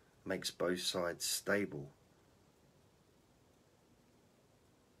makes both sides stable.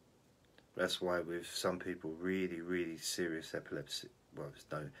 That's why with some people really, really serious epilepsy, well,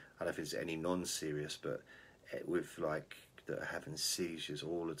 I don't know if it's any non-serious, but with like that are having seizures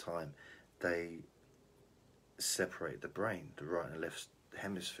all the time, they separate the brain, the right and left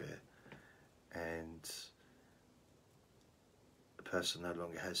hemisphere, and the person no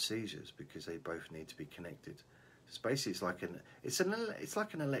longer has seizures because they both need to be connected. So basically, it's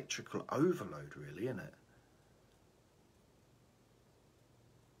like an electrical overload, really, isn't it?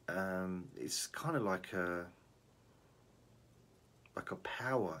 It's kind of like a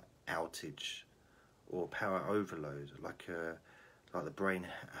power outage or power overload, like the brain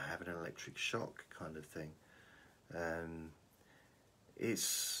having an electric shock kind of thing.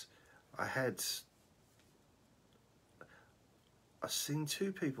 I've seen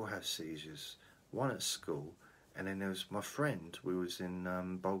two people have seizures, one at school, and then there was my friend. We was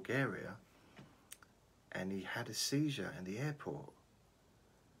in Bulgaria, and he had a seizure in the airport.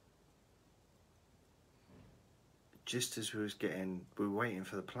 Just as we were waiting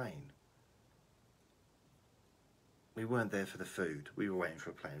for the plane. We weren't there for the food. We were waiting for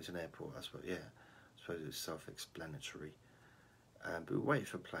a plane. It was an airport. I suppose it was self-explanatory. But we were waiting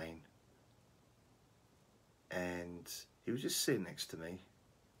for a plane, and he was just sitting next to me.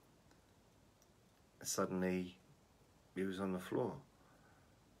 And suddenly, he was on the floor.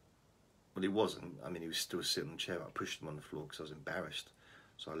 Well, he wasn't. I mean, he was still sitting on the chair. I pushed him on the floor because I was embarrassed.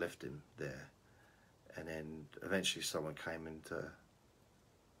 So I left him there. And then eventually someone came and... no,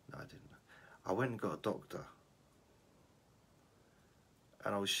 I didn't. I went and got a doctor.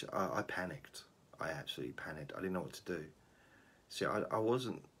 And I panicked. I absolutely panicked. I didn't know what to do. See, I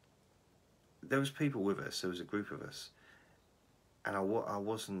wasn't... There was people with us. There was a group of us. And I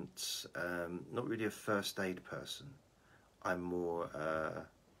wasn't... not really a first aid person. I'm more...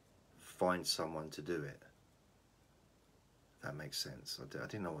 find someone to do it. If that makes sense. I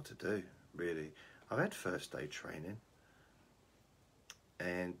didn't know what to do, really. I've had first aid training,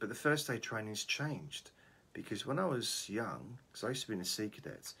 but the first aid training's changed, because when I was young, because I used to be in the Sea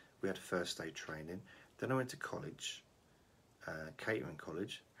Cadets, we had first aid training. Then I went to college, catering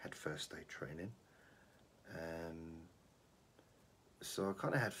college, had first aid training. So I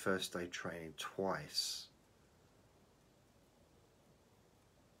kind of had first aid training twice.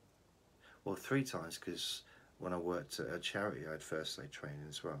 Well, 3 times, because when I worked at a charity, I had first aid training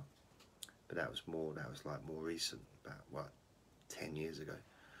as well. But that was more recent, about 10 years ago.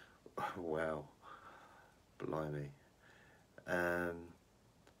 Wow, blimey.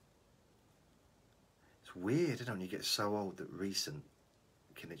 It's weird, isn't it, when you get so old that recent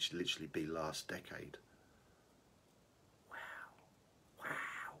can literally be last decade.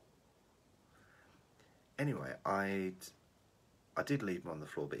 Wow. Anyway, I did leave him on the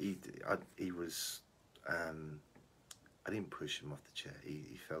floor, but he was. I didn't push him off the chair.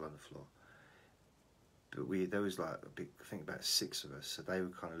 He fell on the floor. but there was like I think about 6 of us, so they were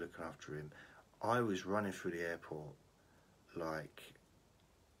kind of looking after him. I was running through the airport like,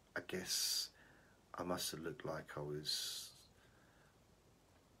 I guess I must have looked like I was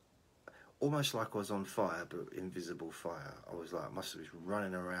almost like I was on fire, but invisible fire. I was like, I must have been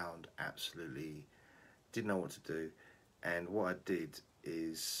running around, absolutely didn't know what to do. And what I did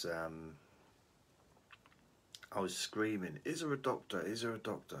is I was screaming, "Is there a doctor? Is there a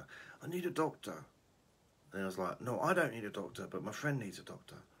doctor? I need a doctor." And I was like, "No, I don't need a doctor, but my friend needs a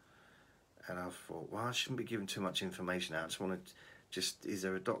doctor." And I thought, well, I shouldn't be giving too much information out. I just want to is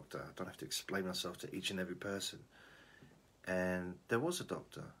there a doctor? I don't have to explain myself to each and every person. And there was a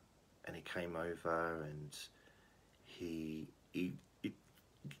doctor, and he came over, and he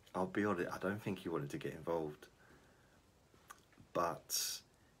I'll be honest, I don't think he wanted to get involved, but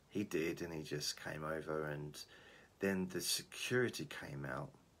he did, and he just came over, and then the security came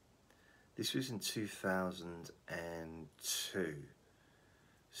out. This was in 2002,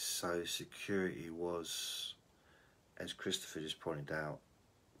 so security was, as Christopher just pointed out,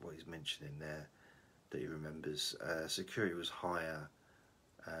 what he's mentioning there, that he remembers, security was higher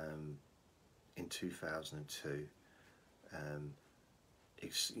in 2002.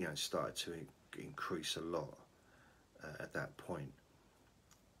 It started to increase a lot at that point,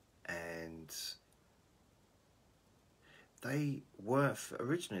 and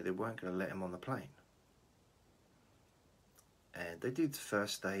originally they weren't going to let him on the plane, and they did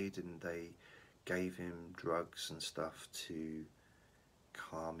first aid, and they gave him drugs and stuff to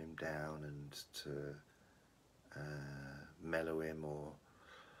calm him down and to mellow him, or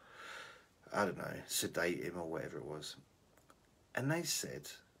I don't know, sedate him or whatever it was. And they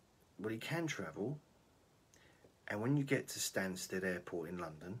said, well, he can travel, and when you get to Stansted Airport in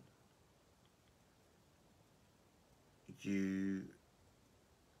London,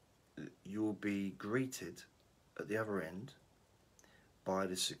 you'll be greeted at the other end by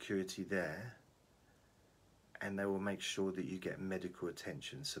the security there, and they will make sure that you get medical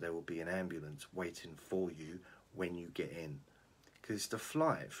attention. So there will be an ambulance waiting for you when you get in, because the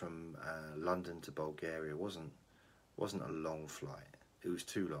flight from London to Bulgaria wasn't a long flight. It was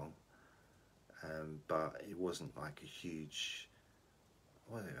too long, but it wasn't like a huge,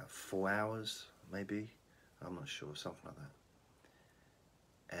 what was it, about 4 hours maybe, I'm not sure, something like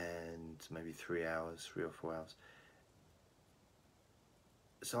that, and maybe 3 hours, 3 or 4 hours.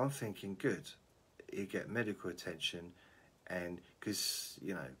 So I'm thinking, good, you get medical attention, and because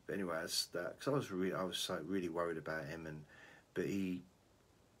anyway, because I was really worried about him, but they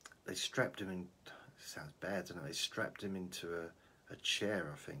strapped him in. Sounds bad, don't know. They strapped him into a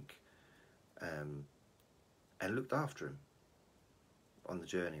chair, I think, and looked after him on the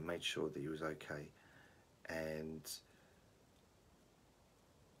journey, made sure that he was okay, and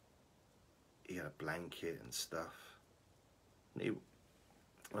he had a blanket and stuff. When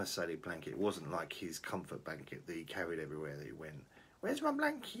I say the blanket, it wasn't like his comfort blanket that he carried everywhere that he went. "Where's my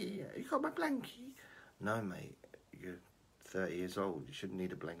blankie? You got my blankie?" No, mate, you're 30 years old. You shouldn't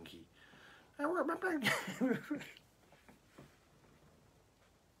need a blankie. I want my blanket.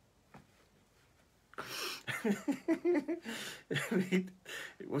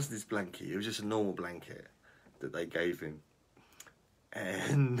 It wasn't his blanket. It was just a normal blanket that they gave him,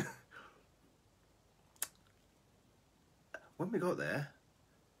 and when we got there,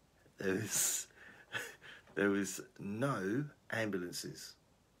 there was no ambulances.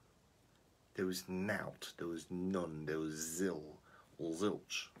 There was nout. There was none. There was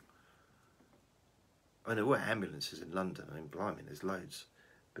zilch. I mean, there were ambulances in London. I mean, blimey, there's loads,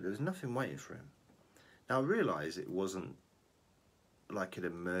 but there was nothing waiting for him. Now I realise it wasn't like an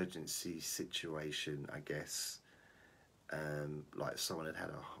emergency situation, I guess. Like someone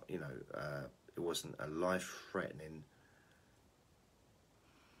had it wasn't a life-threatening.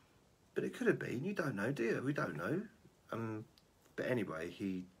 But it could have been. You don't know, do you? We don't know. But anyway,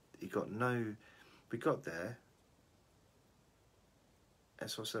 he got no. We got there,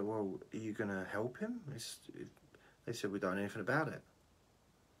 and so I said, "Well, are you going to help him?" They said, "We don't know anything about it."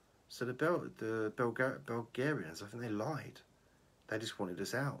 So the Bulgarians, I think they lied. They just wanted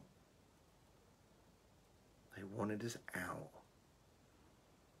us out. They wanted us out.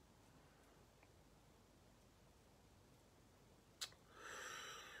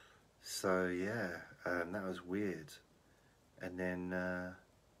 So yeah, that was weird. And then,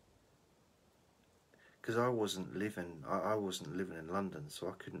 because I wasn't living in London, so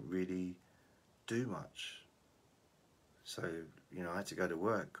I couldn't really do much. So I had to go to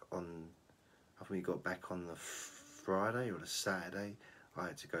work I think we got back on the Friday or the Saturday. I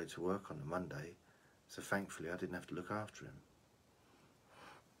had to go to work on the Monday, so thankfully I didn't have to look after him.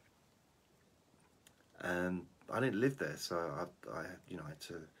 I didn't live there, so I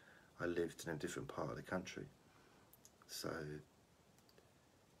lived in a different part of the country. So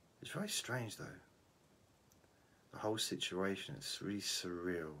it's very strange, though. The whole situation is really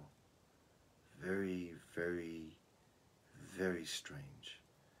surreal. Very, very, very strange.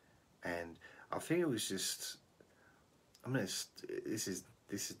 And I think it was just, I mean, this is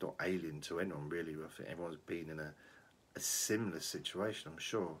not alien to anyone, really. I think everyone's been in a similar situation, I'm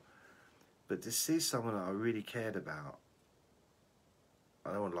sure. But to see someone that I really cared about,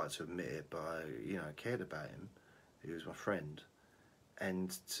 I don't like to admit it, but I cared about him. He was my friend.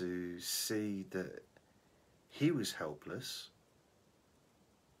 And to see that he was helpless,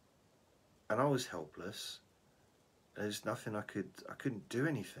 and I was helpless, there's nothing I couldn't do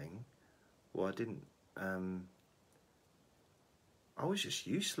anything. Well, I didn't, I was just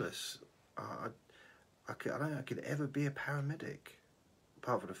useless. I don't think I could ever be a paramedic,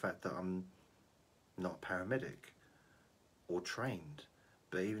 apart from the fact that I'm not a paramedic or trained.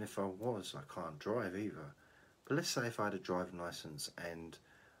 But even if I was, I can't drive either. But let's say if I had a driving licence and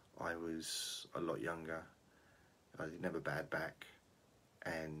I was a lot younger, I didn't have a bad back,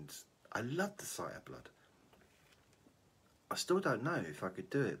 and I loved the sight of blood. I still don't know if I could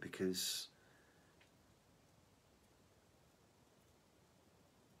do it, because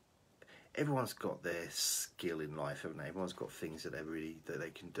everyone's got their skill in life, haven't they? Everyone's got things that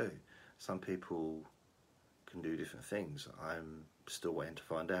they can do. Some people can do different things. I'm still waiting to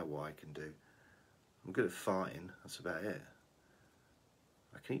find out what I can do. I'm good at farting, that's about it.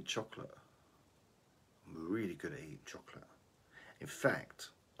 I can eat chocolate. I'm really good at eating chocolate. In fact,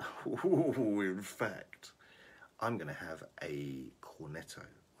 I'm going to have a cornetto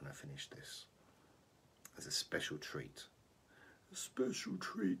when I finish this, as a special treat. A special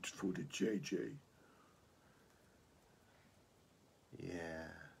treat for the JJ.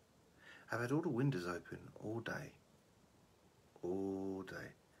 Yeah. I've had all the windows open all day. All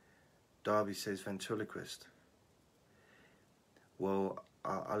day. Darby says ventriloquist. Well,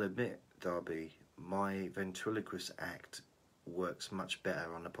 I'll admit, Darby, my ventriloquist act works much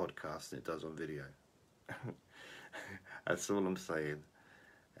better on the podcast than it does on video. That's all I'm saying.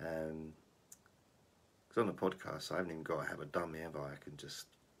 Because on the podcast, I haven't even got to have a dummy, have I? I can just,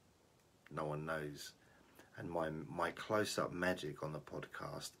 no one knows. And my close-up magic on the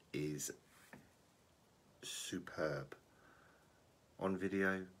podcast is superb. On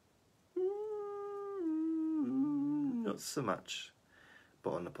video, not so much.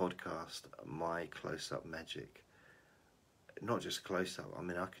 But on the podcast, my close-up magic, not just close-up, I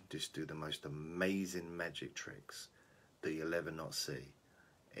mean, I can just do the most amazing magic tricks that you'll ever not see.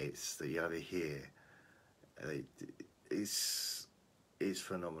 It's that you'll ever hear. It's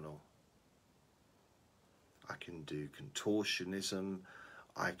phenomenal. I can do contortionism.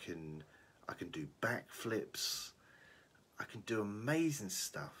 I can do backflips. I can do amazing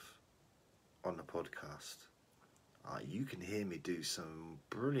stuff on the podcast. You can hear me do some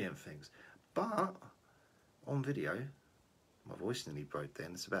brilliant things, but on video, my voice nearly broke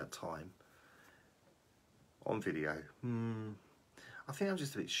then. It's about time. On video, I think I'm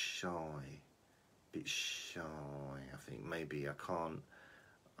just a bit shy. I think maybe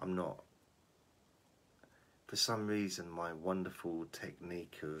I'm not. For some reason, my wonderful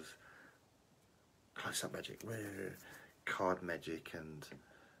technique of close-up magic, card magic, and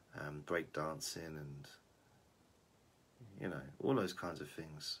breakdancing, and all those kinds of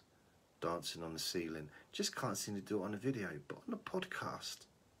things, dancing on the ceiling, just can't seem to do it on a video. But on a podcast,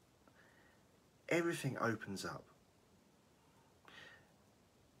 everything opens up.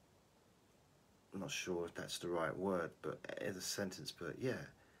 I'm not sure if that's the right word, but as a sentence, but yeah,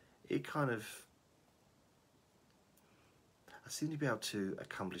 it kind of, I seem to be able to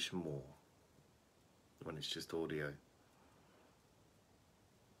accomplish more when it's just audio.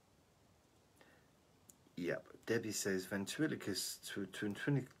 Yep, Debbie says ventriloquist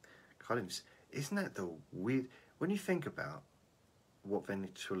isn't that the weird, when you think about what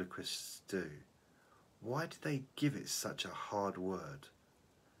ventriloquists do, why do they give it such a hard word?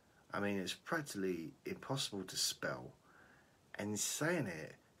 I mean, it's practically impossible to spell, and saying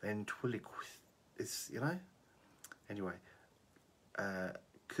it, ventriloquist, it's, anyway,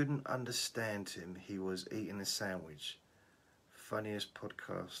 couldn't understand him, he was eating a sandwich. Funniest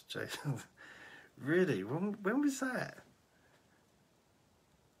podcast, Jason. Really? When was that?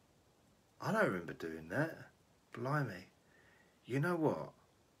 I don't remember doing that. Blimey. You know what?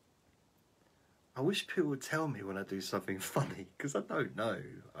 I wish people would tell me when I do something funny, because I don't know.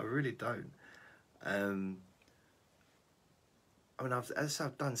 I really don't. I mean,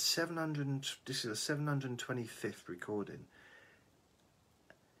 I've done 700. This is the 725th recording.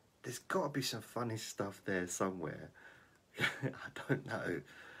 there's got to be some funny stuff there somewhere. I don't know.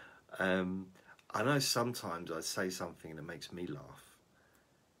 I know sometimes I say something that makes me laugh.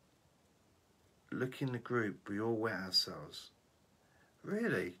 Look in the group, we all wet ourselves.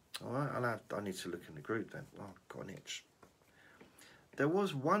 Really? All right, I need to look in the group then. Oh, got an itch. There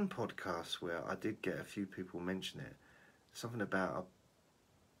was one podcast where I did get a few people mention it. Something about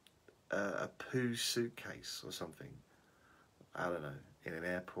a poo suitcase or something. I don't know, in an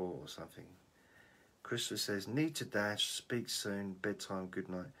airport or something. Christopher says, need to dash, speak soon, bedtime, good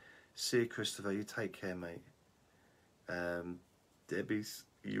night. See you, Christopher, you take care, mate. Debbie's,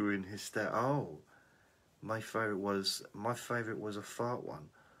 you were in hysterics. Oh, my favourite was a fart one.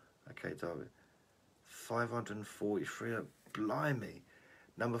 Okay, David. 543, blimey.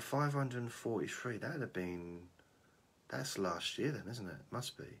 Number 543, that would have been, that's last year then, isn't it?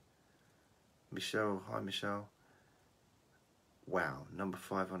 Must be. Michelle, hi Michelle. Wow, number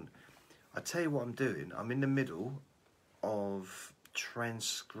 500. I tell you what I'm doing. I'm in the middle of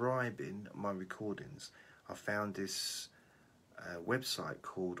transcribing my recordings. I found this website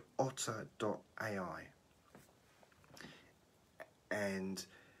called otter.ai. And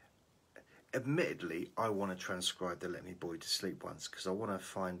admittedly, I want to transcribe the Let Me Bore You to Sleep ones because I want to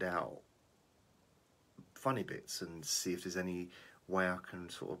find out funny bits and see if there's any way I can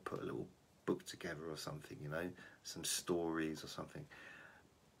sort of put a little book together or something, you know, some stories or something.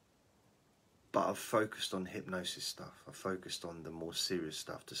 But I've focused on hypnosis stuff. I've focused on the more serious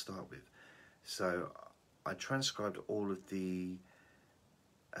stuff to start with. So I transcribed all of the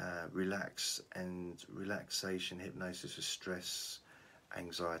relaxation hypnosis for stress,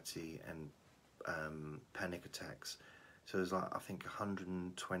 anxiety and panic attacks. So there's like, I think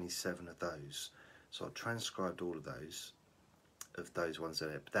 127 of those. So I transcribed all of those ones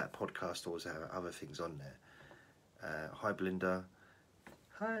there. But that podcast always have other things on there. Hi Belinda.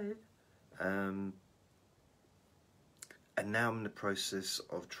 Hi. And now I'm in the process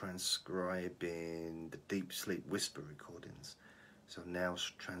of transcribing the deep sleep whisper recordings. So I've now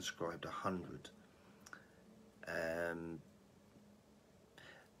transcribed 100.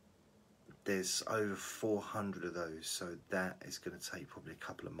 There's over 400 of those, so that is going to take probably a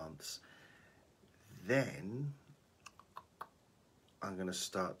couple of months. Then I'm going to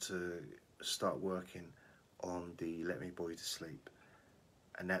start working on the Let Me Bore You to Sleep,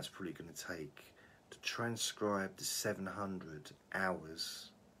 and that's probably going to take, to transcribe the 700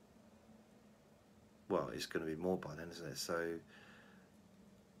 hours. Well, it's going to be more by then, isn't it? So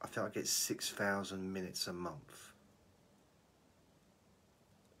I think I get 6,000 minutes a month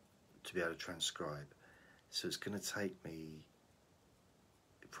to be able to transcribe. So it's going to take me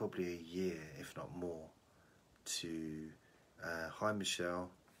probably a year, if not more, to hi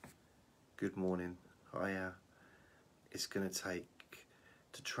Michelle, good morning, hiya. It's going to take,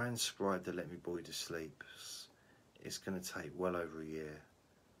 to transcribe the Let Me Bore You to Sleep, it's going to take well over a year.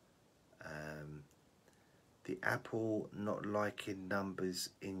 The Apple not liking numbers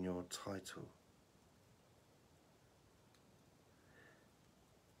in your title.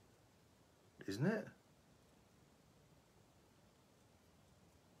 Isn't it?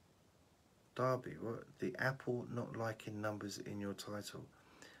 Darby, what? The Apple not liking numbers in your title.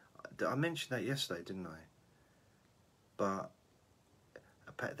 I mentioned that yesterday, didn't I? But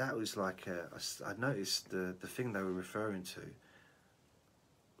that was like I noticed the thing they were referring to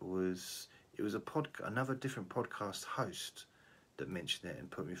was, it was another different podcast host that mentioned it and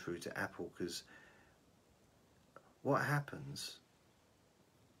put me through to Apple, because what happens,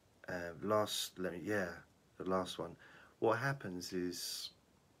 the last one, what happens is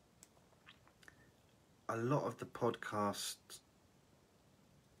a lot of the podcast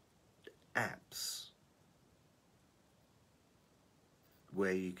apps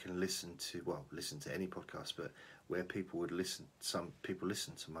where you can listen to any podcast, but where some people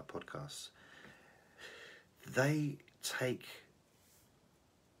listen to my podcasts, they take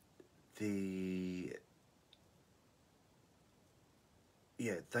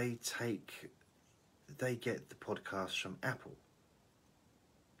they get the podcast from Apple.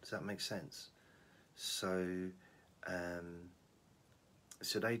 Does that make sense? So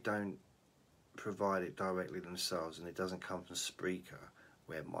they don't provide it directly themselves, and it doesn't come from Spreaker,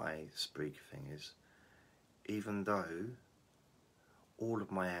 where my Spreaker thing is. Even though all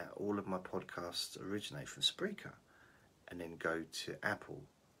of my podcasts originate from Spreaker, and then go to Apple,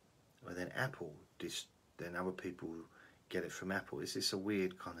 and then then other people get it from Apple. It's a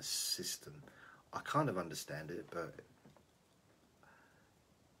weird kind of system. I kind of understand it, but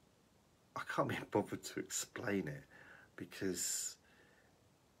I can't be bothered to explain it, because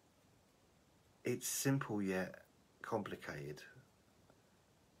it's simple yet complicated.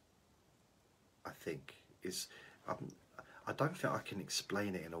 I think. I don't think I can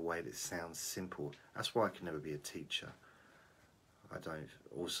explain it in a way that sounds simple. That's why I can never be a teacher. I've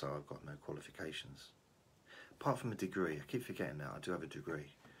got no qualifications. Apart from a degree. I keep forgetting that. I do have a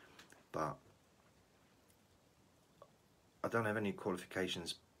degree. But I don't have any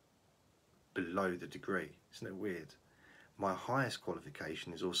qualifications below the degree. Isn't it weird? My highest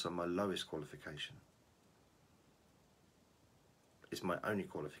qualification is also my lowest qualification. It's my only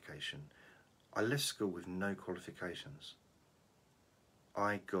qualification. I left school with no qualifications.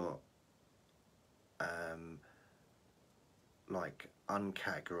 I got like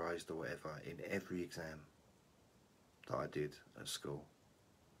uncategorized or whatever in every exam that I did at school.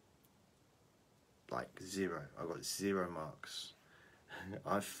 Like 0. I got 0 marks.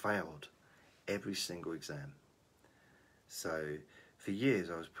 I failed every single exam. So for years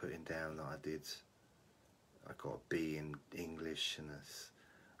I was putting down that I got a B in English and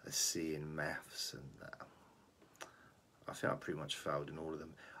a C in maths, and I think I pretty much failed in all of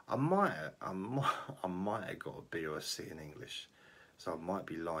them. I might have got a B or a C in English, so I might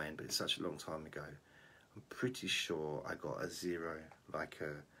be lying, but it's such a long time ago. I'm pretty sure I got a 0, like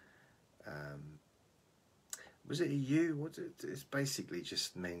a was it a U? It basically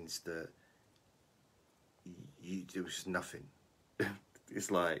just means that it was nothing.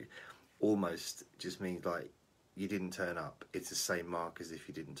 It's like almost just means like you didn't turn up. It's the same mark as if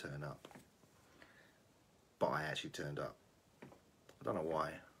you didn't turn up. But I actually turned up. I don't know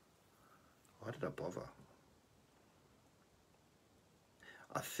why. Why did I bother?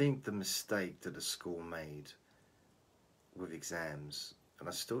 I think the mistake that the school made with exams, and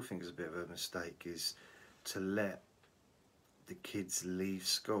I still think it's a bit of a mistake, is to let the kids leave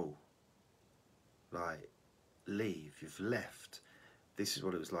school. Like, leave, you've left. This is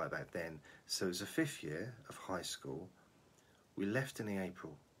what it was like back then. So it was the 5th year of high school. We left in the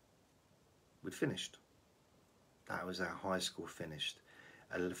April. We'd finished. That was our high school finished.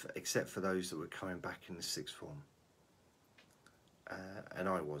 Except for those that were coming back in the 6th form. And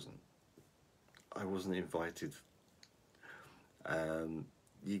I wasn't. I wasn't invited.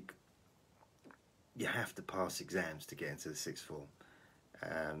 You have to pass exams to get into the 6th form.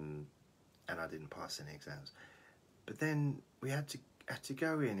 And I didn't pass any exams. But then we had to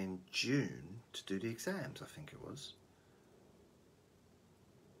go in June to do the exams, I think it was.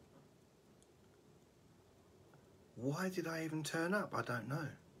 Why did I even turn up? I don't know.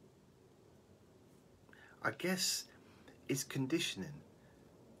 I guess it's conditioning.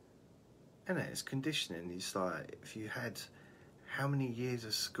 Isn't it? It's conditioning. It's like, if you had how many years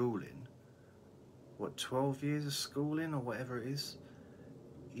of schooling, 12 years of schooling or whatever it is,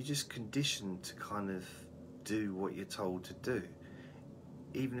 you're just conditioned to kind of do what you're told to do.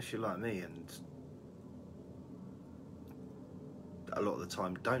 Even if you're like me and a lot of the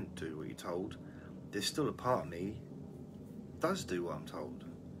time don't do what you're told, there's still a part of me does do what I'm told,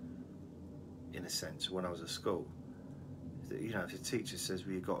 in a sense. When I was at school, you know, if the teacher says,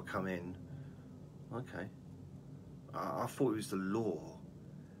 well, you've got to come in, okay. I thought it was the law,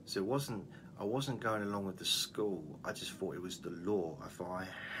 so I wasn't going along with the school. I just thought it was the law. I thought I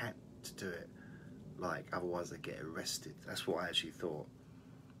had to do it, like otherwise I'd get arrested. That's what I actually thought.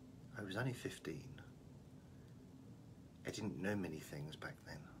 I was only 15. I didn't know many things back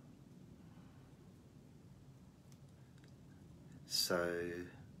then. So,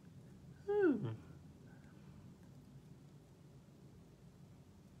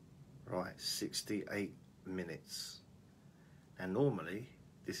 right, 68 minutes. And normally,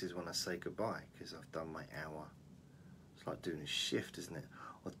 this is when I say goodbye, because I've done my hour. It's like doing a shift, isn't it?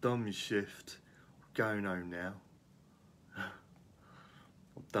 I've done my shift. I'm going home now.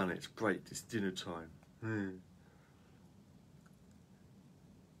 I've done it. It's great. It's dinner time.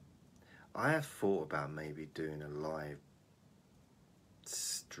 I have thought about maybe doing a live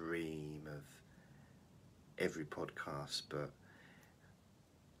stream of every podcast, but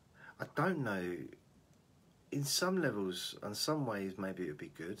I don't know. In some levels, in some ways, maybe it would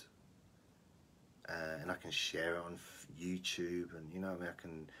be good, and I can share it on YouTube, and you know, I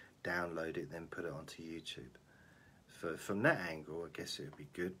can download it, then put it onto YouTube. From that angle, I guess it would be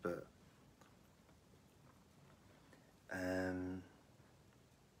good, but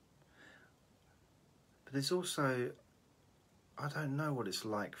there's also, I don't know what it's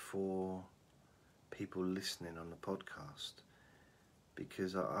like for people listening on the podcast,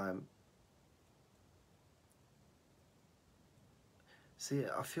 because I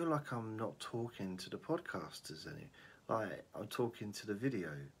feel like I'm not talking to the podcasters any. Like, I'm talking to the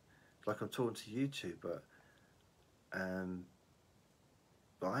video, like I'm talking to YouTube, but I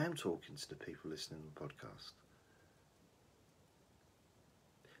am talking to the people listening to the podcast.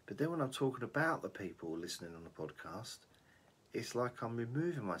 But then when I'm talking about the people listening on the podcast, it's like I'm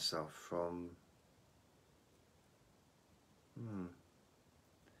removing myself from...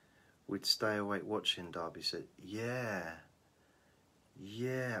 We'd stay awake watching, Darby said. Yeah,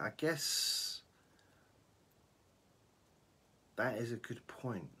 I guess that is a good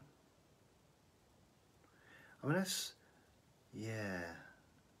point. I mean, that's... Yeah.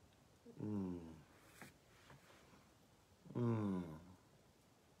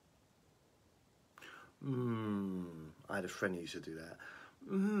 I had a friend who used to do that.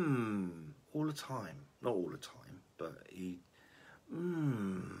 All the time. Not all the time, but he...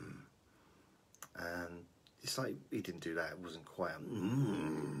 And it's like he didn't do that. It wasn't quite...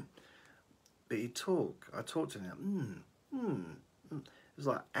 But he'd talk. I talked to him. It was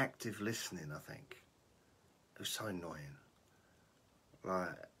like active listening, I think. It was so annoying. Like,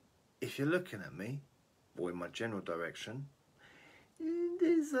 if you're looking at me, or in my general direction,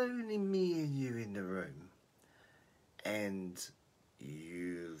 there's only me and you in the room. And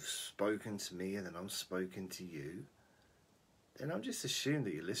you've spoken to me and then I'm spoken to you. Then I'm just assumed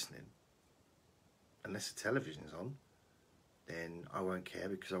that you're listening. Unless the television's on, then I won't care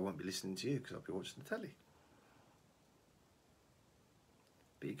because I won't be listening to you because I'll be watching the telly.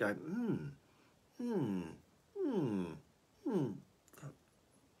 But you go,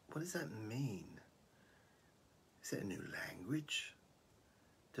 what does that mean? Is it a new language?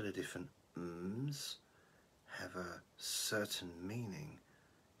 Do the different have a certain meaning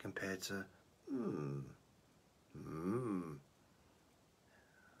compared to I don't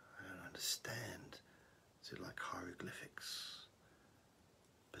understand. Is it like hieroglyphics,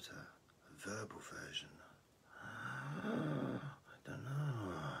 but a verbal version? I don't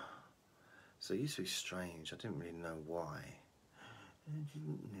know. So it used to be strange. I didn't really know why.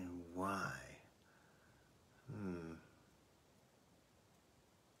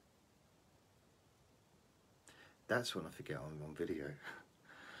 That's when I forget I'm on video.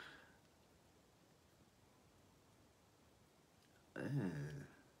 I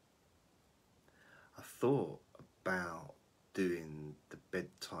thought about doing the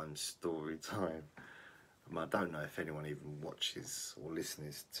bedtime story time. I don't know if anyone even watches or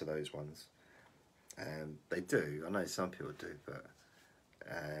listens to those ones. They do. I know some people do, but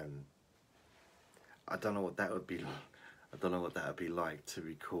I don't know what that would be like. I don't know what that would be like to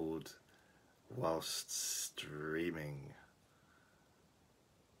record whilst streaming.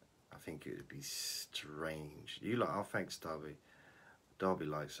 I think it would be strange. You like? Oh, thanks, Darby. Darby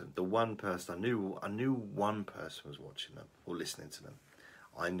likes them. The one person I knew one person was watching them or listening to them.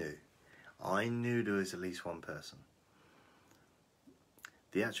 I knew there was at least one person.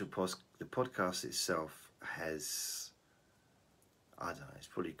 The actual the podcast itself has, I don't know, it's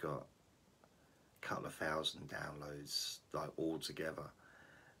probably got a couple of thousand downloads, like all together.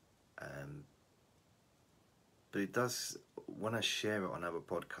 But it does, when I share it on other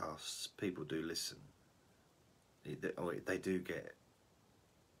podcasts, people do listen. They do get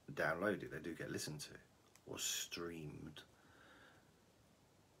downloaded, they do get listened to or streamed.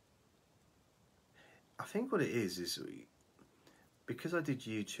 I think what it is because I did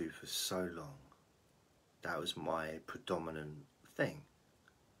YouTube for so long, that was my predominant thing.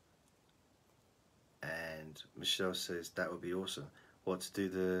 And Michelle says that would be awesome. What to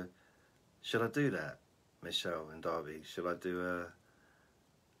do should I do that, Michelle and Darby? Should I do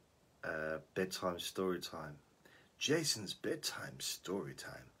a bedtime story time? Jason's bedtime story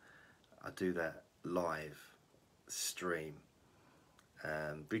time. I do that live stream.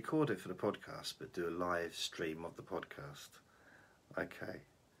 Record it for the podcast, but do a live stream of the podcast. Okay.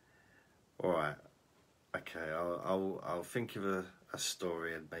 All right. Okay. I'll think of a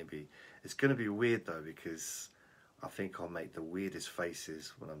story, and maybe it's going to be weird though, because I think I'll make the weirdest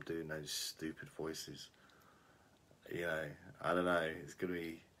faces when I'm doing those stupid voices. You know, I don't know. It's going to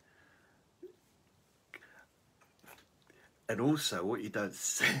be. And also, what you don't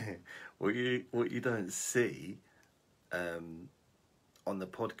see, what you don't see, on the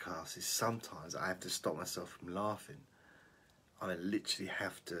podcast is sometimes I have to stop myself from laughing. I literally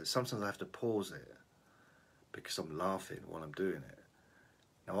have to. Sometimes I have to pause it because I'm laughing while I'm doing it.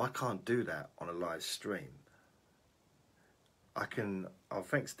 Now I can't do that on a live stream. I can. Oh,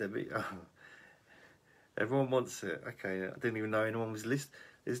 thanks, Debbie. Oh, everyone wants it. Okay, I didn't even know anyone was listening.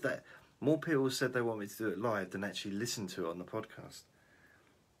 Is that more people said they want me to do it live than actually listen to it on the podcast?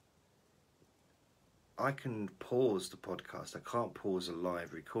 I can pause the podcast. I can't pause a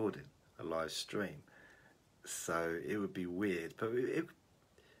live recording, a live stream. So it would be weird. But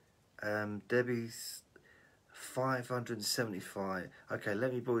Debbie's 575. Okay,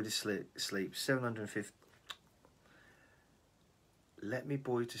 let me bore you to sleep. 750. Let Me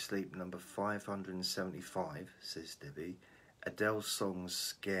Bore You to Sleep, number 575, says Debbie. Adele's songs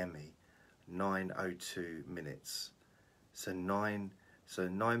scare me. 9:02 minutes. So 9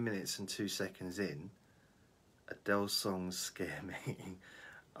 minutes and 2 seconds in, Adele's songs scare me.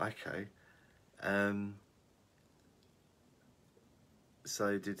 Okay. So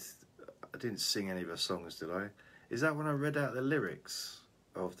I didn't sing any of her songs, did I? Is that when I read out the lyrics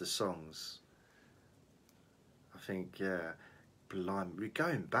of the songs? I think, yeah. Blimey, we're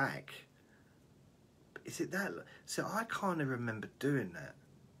going back. Is it that? So I kind of remember doing that.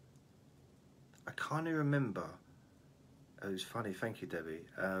 I kind of remember. It was funny, thank you, Debbie.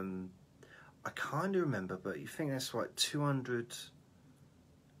 I kind of remember, but you think that's like 200,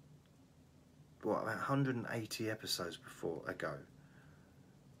 what, 180 episodes ago.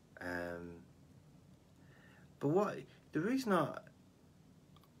 But what the reason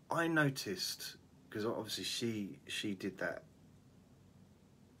I noticed, because obviously she did that.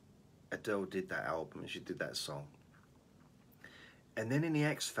 Adele did that album and she did that song. And then in the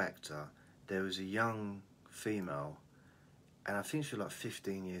X Factor, there was a young female, and I think she was like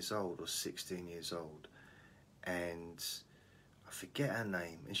 15 years old or 16 years old, and I forget her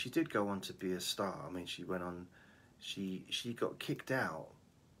name. And she did go on to be a star. I mean, she went on. She got kicked out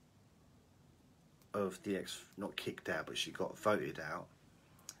of the X. Not kicked out, but she got voted out.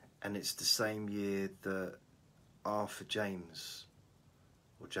 And it's the same year that Arthur James.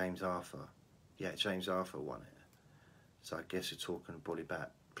 Or James Arthur. Yeah, James Arthur won it. So I guess you're talking probably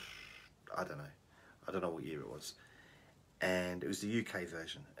about, I don't know. I don't know what year it was. And it was the UK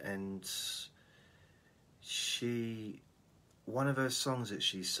version. And one of her songs that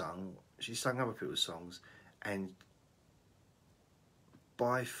she sung other people's songs. And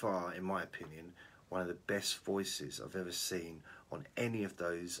by far, in my opinion, one of the best voices I've ever seen on any of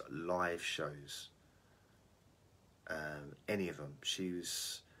those live shows. Any of them. She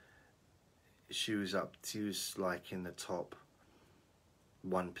was like in the top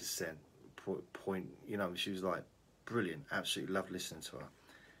 1% point, you know. She was like brilliant. Absolutely loved listening to her.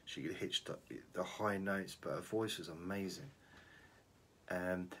 She could hit the high notes, but her voice was amazing.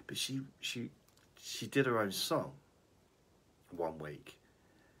 But she did her own song one week,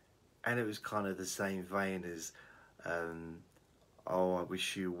 and it was kind of the same vein as oh, I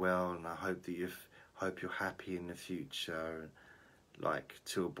wish you well, and I hope that hope you're happy in the future, like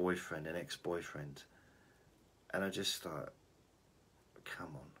to a boyfriend, an ex-boyfriend. And I just thought,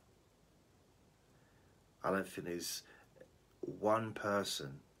 come on. I don't think there's one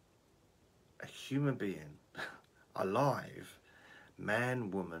person, a human being, alive, man,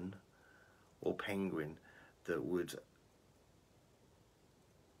 woman, or penguin, that would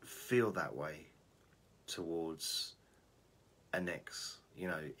feel that way towards an ex, you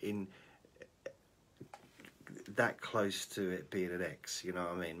know, in that close to it being an ex, you know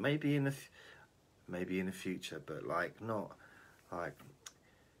what I mean? Maybe in the future, but like not like.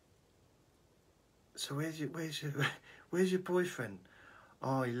 So where's your boyfriend?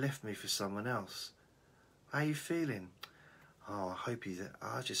 Oh, he left me for someone else. How you feeling? Oh,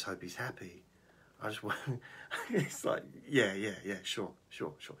 I just hope he's happy. I just want. It's like yeah, sure, yeah.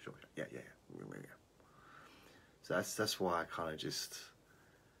 So that's why I kind of just.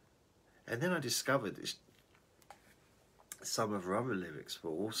 And then I discovered this. Some of her other lyrics were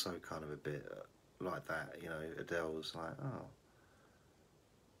also kind of a bit like that, you know. Adele was like, oh.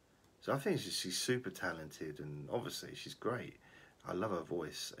 So I think she's super talented, and obviously she's great. I love her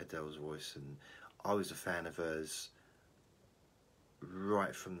voice, Adele's voice, and I was a fan of hers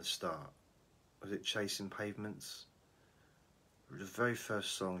right from the start. Was it Chasing Pavements? The very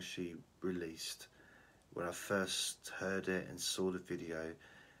first song she released, when I first heard it and saw the video,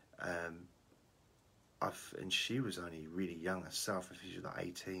 and she was only really young herself. I think she was like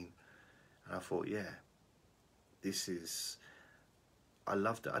 18, and I thought, yeah, this is. I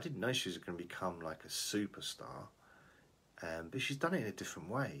loved it. I didn't know she was going to become like a superstar, but she's done it in a different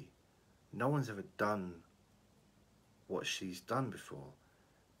way. No one's ever done what she's done before.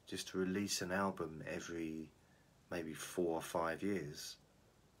 Just to release an album every maybe 4 or 5 years,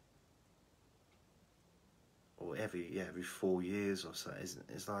 or every 4 years or so.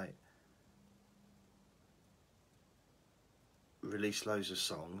 It's like. Release loads of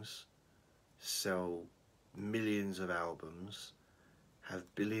songs, sell millions of albums, have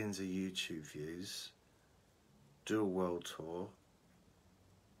billions of YouTube views, do a world tour,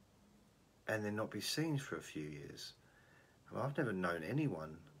 and then not be seen for a few years. I mean, I've never known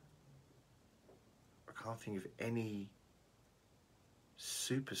anyone, I can't think of any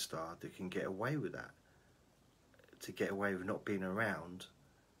superstar that can get away with that, to get away with not being around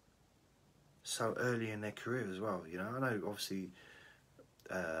so early in their career as well. You know, I know obviously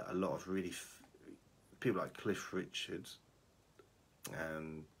a lot of really people like Cliff Richard.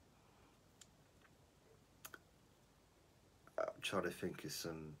 I'm trying to think of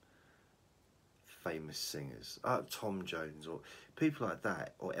some famous singers, Tom Jones or people like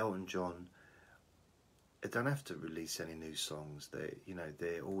that, or Elton John. They don't have to release any new songs.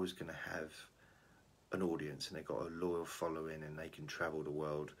 They're always going to have an audience, and they've got a loyal following, and they can travel the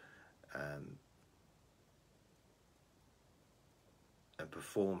world and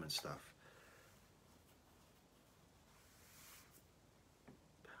perform and stuff.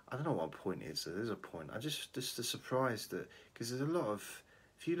 I don't know what my point is. So there's a point. I just surprised that, because there's a lot of,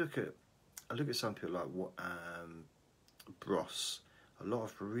 if you look at some people like Bros, a lot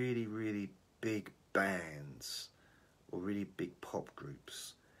of really, really big bands or really big pop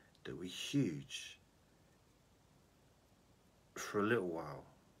groups that were huge for a little while,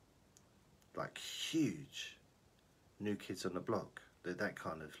 like huge. New Kids on the Block, they're that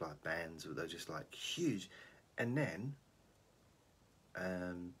kind of like bands where they're just like huge, and then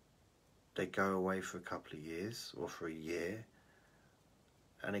they go away for a couple of years or for a year,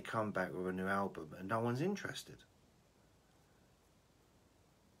 and they come back with a new album, and no one's interested.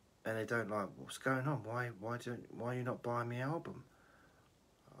 And they don't like, what's going on? Why are you not buying my album?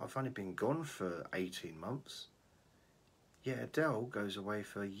 I've only been gone for 18 months. Yeah, Adele goes away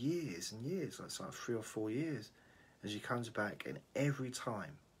for years and years, like 3 or 4 years, and she comes back, and every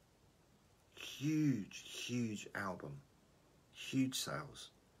time, huge album, huge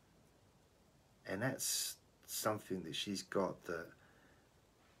sales. And that's something that she's got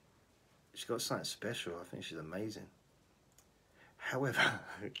something special. I think she's amazing. However,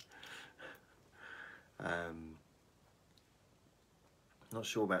 not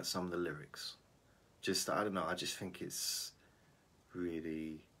sure about some of the lyrics. I don't know, I just think it's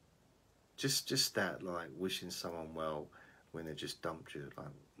really just that, like, wishing someone well when they just dumped you. Like,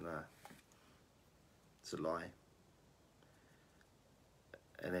 nah, it's a lie.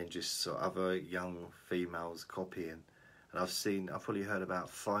 And then just sort of other young females copying. And I've probably heard about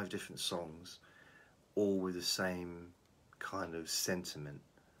 5 different songs, all with the same kind of sentiment.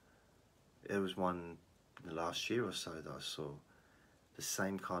 There was one in the last year or so that I saw, the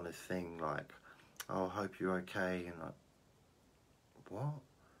same kind of thing, like, oh, I hope you're okay, and like, what?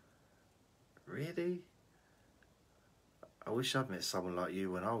 Really? I wish I'd met someone like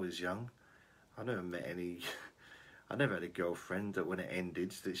you when I was young. I never met any, I never had a girlfriend that when it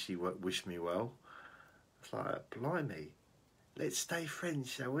ended that she wished me well. It's like, blimey, let's stay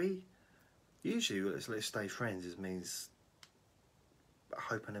friends, shall we? Usually let's stay friends means I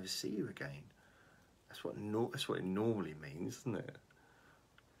hope I never see you again. That's what it normally means, isn't it?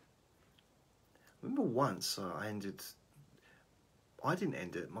 I remember once I didn't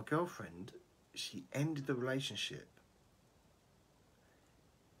end it, my girlfriend, she ended the relationship,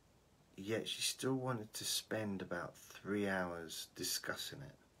 yet she still wanted to spend about 3 hours discussing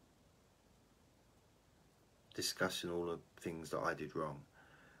it. Discussing all the things that I did wrong.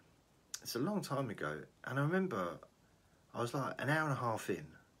 It's a long time ago, and I remember I was like an hour and a half in,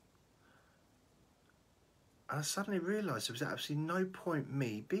 and I suddenly realised there was absolutely no point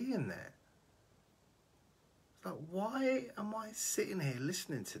me being there. Like, why am I sitting here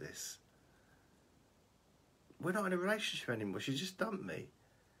listening to this? We're not in a relationship anymore. She just dumped me.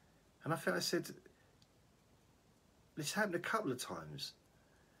 And I said, this happened a couple of times.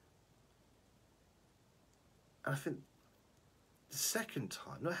 And I think the second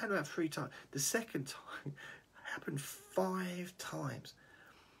time, no, it happened about 3 times. The second time happened 5 times.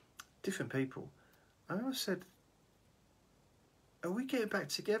 Different people. And I said, are we getting back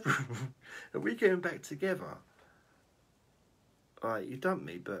together? Are we getting back together? Right, you dumped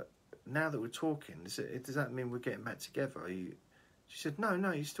me, but now that we're talking, does that mean we're getting back together? She said, no,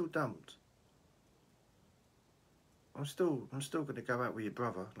 you're still dumped. I'm still going to go out with your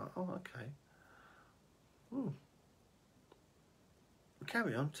brother. Like, oh, okay. Well,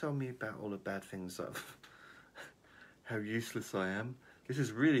 carry on. Tell me about all the bad things how useless I am. This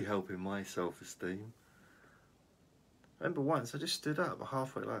is really helping my self-esteem. I remember once I just stood up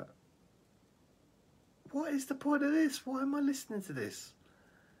halfway like, what is the point of this? Why am I listening to this?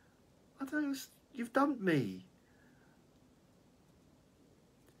 I don't know, you've dumped me.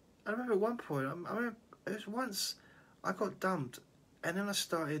 I remember at one point, I remember it was once I got dumped, and then I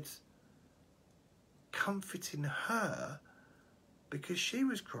started comforting her because she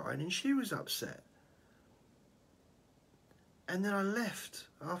was crying and she was upset. And then I left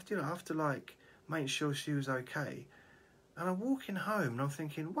after like making sure she was okay. And I'm walking home and I'm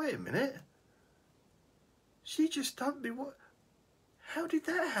thinking, wait a minute, she just dumped me. What? How did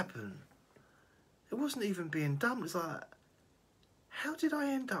that happen? It wasn't even being dumped. It's like, how did I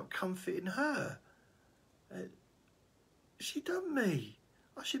end up comforting her? She done me.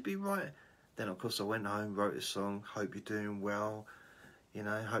 I should be right. Then, of course, I went home, wrote a song, hope you're doing well, you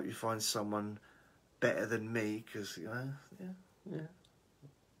know, hope you find someone better than me, because, you know, yeah.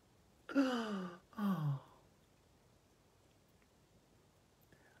 Oh.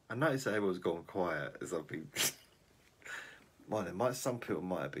 I noticed that everyone's gone quiet as I've been... some people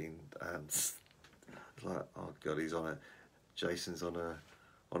might have been like, oh God, Jason's on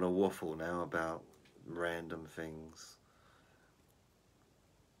a waffle now about random things.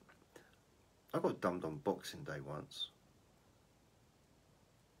 I got dumped on Boxing Day once.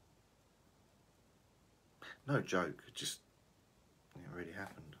 No joke, it really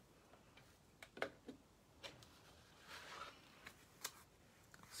happened.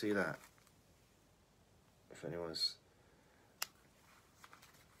 See that? If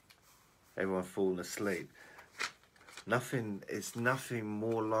everyone falling asleep. It's nothing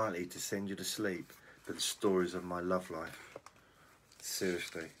more likely to send you to sleep than the stories of my love life.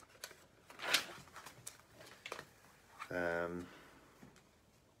 Seriously.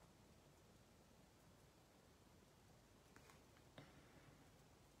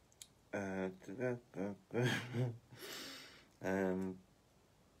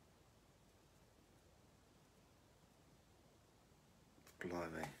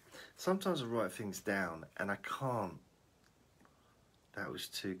 Blimey. Sometimes I write things down and I can't. That was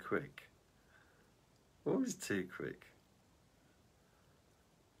too quick. What was too quick?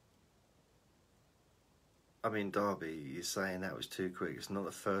 I mean, Darby, you're saying that was too quick. It's not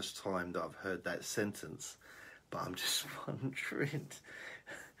the first time that I've heard that sentence, but I'm just wondering.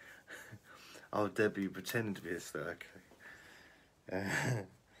 Oh, Debbie, pretending to be a star. Okay.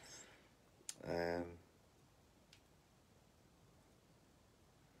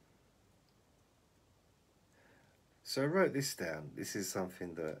 So I wrote this down. This is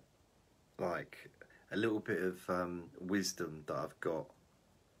something that, like, a little bit of wisdom that I've got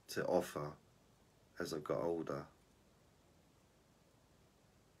to offer as I've got older.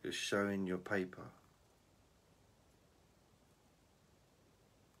 You're showing your paper.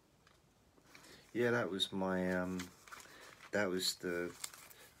 Yeah, that was my that was the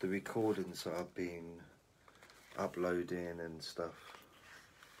recordings that I've been uploading and stuff.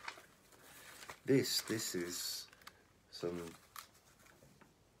 This is some,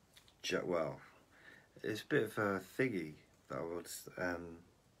 well, it's a bit of a thingy that I was,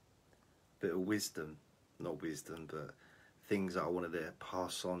 bit of wisdom, not wisdom, but things that I wanted to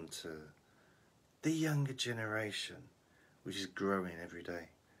pass on to the younger generation, which is growing every day.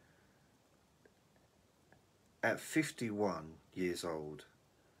 At 51 years old,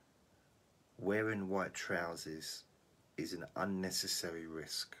 wearing white trousers is an unnecessary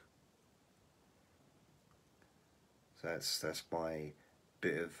risk. So that's my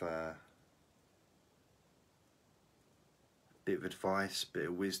bit of advice, bit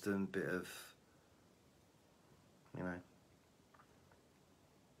of wisdom, bit of, you know.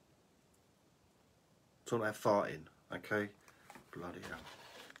 Talking about farting, okay? Bloody hell.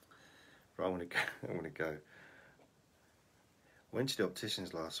 Right, I want to go. Went to the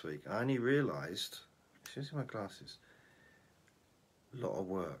opticians last week. I only realised, should I see my glasses? A lot of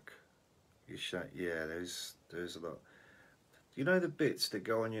work. Yeah, there's a lot. You know the bits that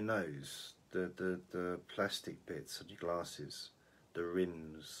go on your nose, the plastic bits on your glasses, the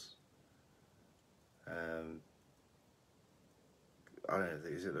rims. I don't know,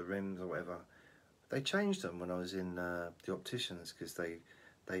 is it the rims or whatever? They changed them when I was in the opticians because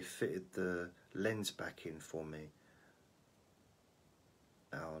they fitted the lens back in for me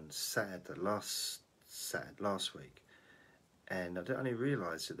on Saturday, last week, and I only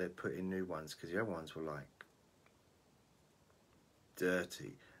realised that they'd put in new ones because the other ones were like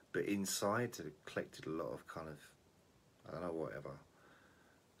dirty, but inside it collected a lot of kind of, I don't know, whatever.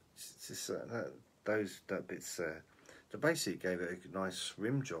 It's just that bit's there. So basically gave it a nice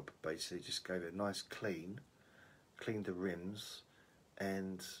rim job, basically just gave it a nice cleaned the rims,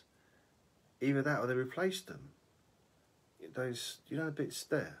 and either that or they replaced them. Those, you know the bits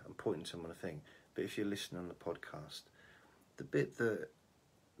there, I'm pointing to them on a thing, but if you're listening on the podcast, the bit that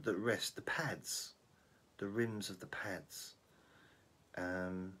rest, the pads, the rims of the pads,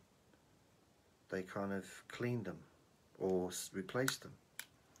 they kind of cleaned them or replaced them.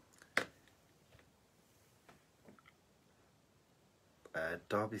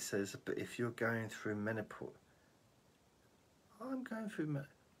 Darby says, but if you're going through menopause, I'm going through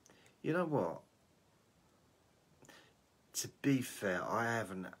you know what? To be fair, I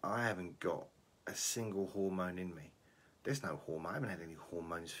haven't got a single hormone in me. There's no hormone. I haven't had any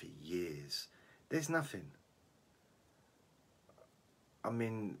hormones for years. There's nothing. I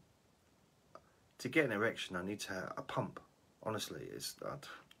mean, to get an erection, I need to have a pump. Honestly, it's that.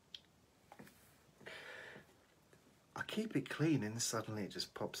 I keep it clean and suddenly it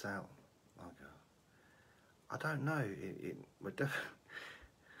just pops out. I go, I don't know. We're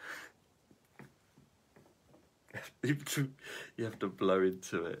you have to blow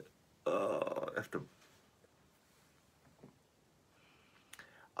into it. Oh, I have to.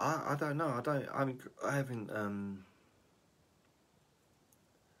 I don't know. I haven't. I'm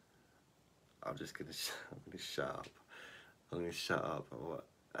just gonna. I'm gonna shut up. I'm gonna shut up. What?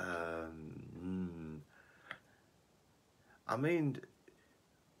 I mean,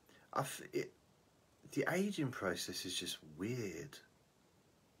 the aging process is just weird,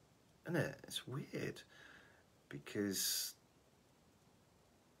 isn't it? It's weird because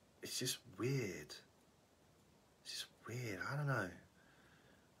it's just weird. It's just weird. I don't know.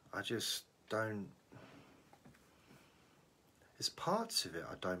 I just don't. There's parts of it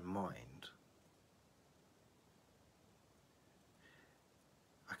I don't mind.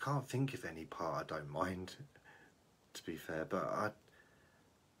 I can't think of any part I don't mind, to be fair, but I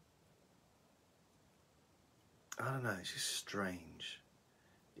don't know, it's just strange.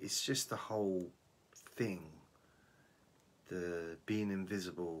 It's just the whole thing, the being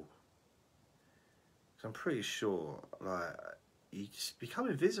invisible. So I'm pretty sure, like, you just become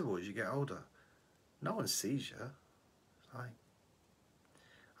invisible as you get older. No one sees you. Like,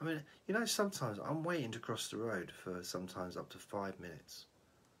 I mean, you know, sometimes I'm waiting to cross the road for sometimes up to 5 minutes.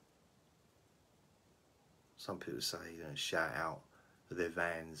 Some people say, you know, shout out at their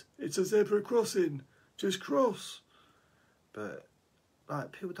vans, "It's a zebra crossing, just cross." But,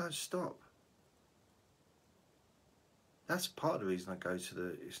 like, people don't stop. That's part of the reason I go to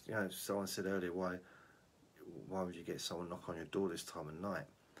the, you know, someone said earlier, why would you get someone knock on your door this time of night?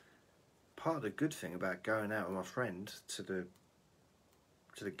 Part of the good thing about going out with my friend to the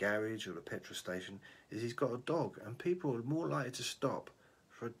garage or the petrol station is he's got a dog, and people are more likely to stop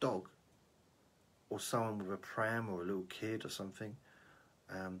for a dog or someone with a pram or a little kid or something,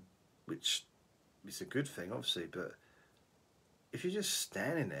 which is a good thing, obviously, but if you're just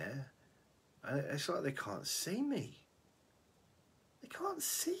standing there, it's like they can't see me. They can't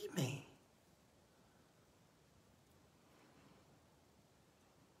see me.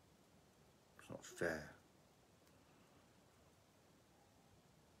 It's not fair.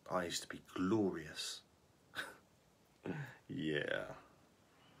 I used to be glorious. Yeah.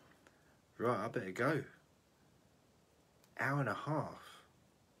 Right, I better go. Hour and a half.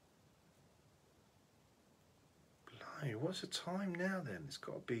 Blimey, what's the time now then? It's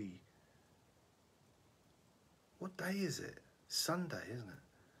got to be... What day is it? Sunday, isn't it?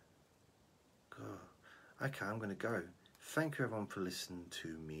 God. Okay, I'm going to go. Thank you everyone for listening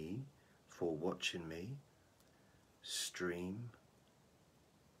to me, for watching me stream.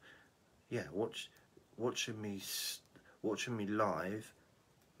 Yeah, watching me live,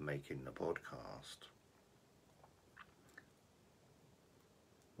 making the podcast.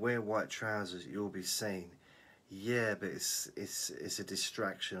 Wear white trousers, you'll be saying, yeah, but it's a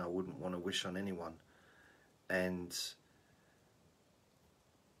distraction I wouldn't want to wish on anyone. And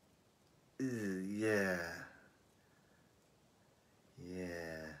yeah.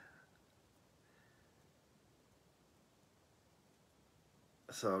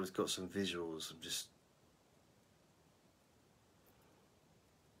 So I've just got some visuals.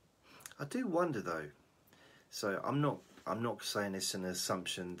 I do wonder though. So I'm not saying it's an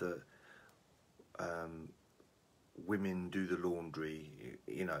assumption that women do the laundry.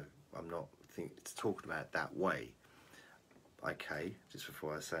 You know, I'm not talking about it that way. Okay, just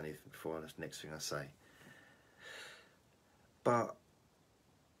before I say anything, before the next thing I say. But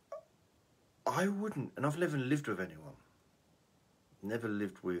I wouldn't, and I've never lived with anyone. Never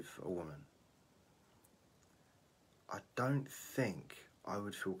lived with a woman. I don't think I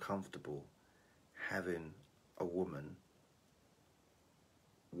would feel comfortable having a woman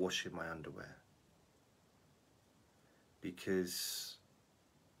washing my underwear, because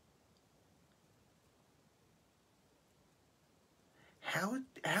how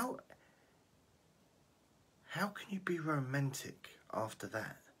can you be romantic after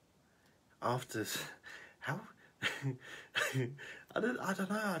that? After how I don't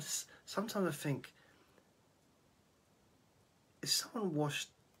know. Sometimes I think, if someone washed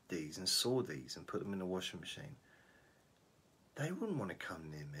these and saw these and put them in the washing machine, they wouldn't want to come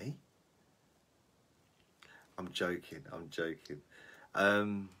near me. I'm joking.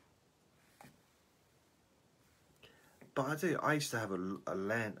 But I do. I used to have a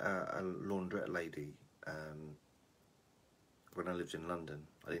laundrette lady when I lived in London.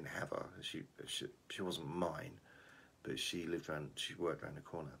 I didn't have her. She wasn't mine. but she worked around the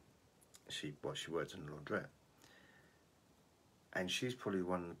corner. She worked in a laundrette. And she's probably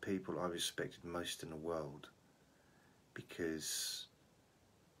one of the people I respected most in the world, because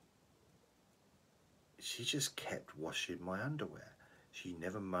she just kept washing my underwear. She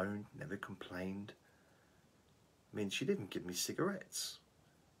never moaned, never complained. I mean, she didn't give me cigarettes.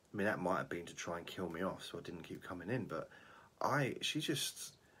 I mean, that might have been to try and kill me off so I didn't keep coming in, but she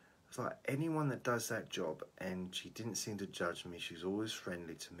just was like anyone that does that job, and she didn't seem to judge me. She was always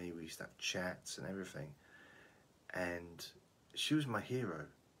friendly to me. We used to have chats and everything. And she was my hero.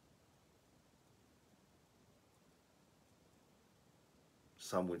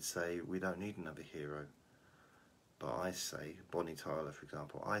 Some would say we don't need another hero. But I say, Bonnie Tyler, for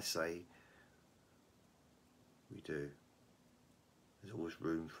example, I say we do. There's always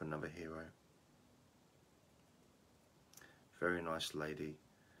room for another hero. Very nice lady.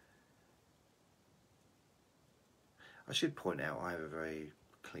 I should point out I have a very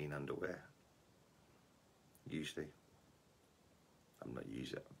clean underwear. Usually. I'm not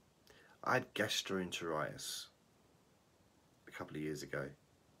using it. I had gastroenteritis a couple of years ago.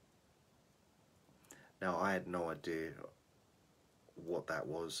 Now, I had no idea what that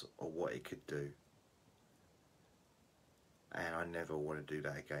was or what it could do. And I never want to do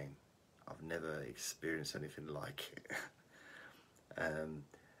that again. I've never experienced anything like it.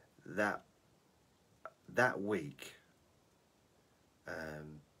 That week,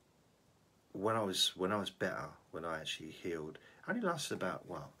 when I was better, when I actually healed, it only lasted about,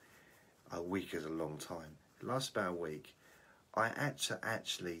 well, a week is a long time. It lasted about a week. I had to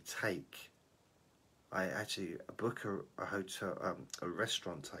actually book a hotel, a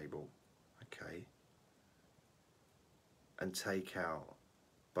restaurant table, okay, and take out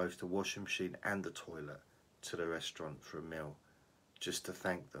both the washing machine and the toilet to the restaurant for a meal, just to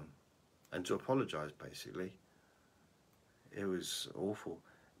thank them and to apologise, basically. It was awful.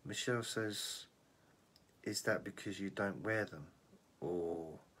 Michelle says, is that because you don't wear them?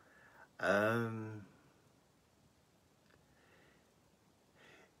 Or,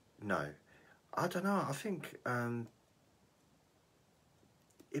 no. I don't know, I think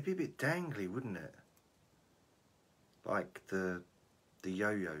it'd be a bit dangly, wouldn't it? Like the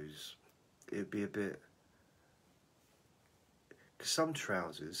yo-yos. It'd be a bit... Because some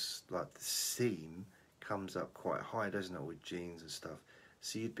trousers, like the seam, comes up quite high, doesn't it, with jeans and stuff.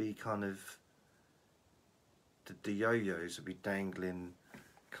 So you'd be kind of... The yo-yos would be dangling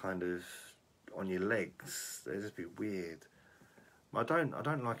kind of on your legs. They'd just be weird. I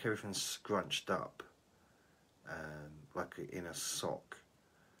don't like everything scrunched up, like in a sock,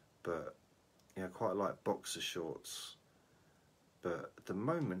 but you know, quite like boxer shorts. But at the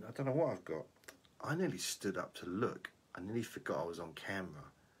moment, I don't know what I've got. I nearly stood up to look. I nearly forgot I was on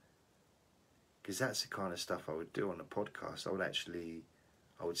camera, because that's the kind of stuff I would do on a podcast. I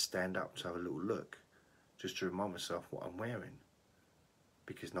would stand up to have a little look, just to remind myself what I'm wearing,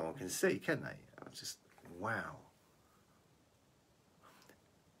 because no one can see, can they? I just, wow.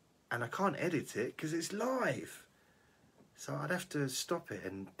 And I can't edit it because it's live. So I'd have to stop it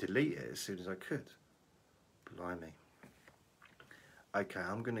and delete it as soon as I could. Blimey. Okay,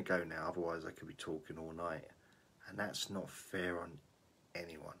 I'm going to go now, otherwise I could be talking all night. And that's not fair on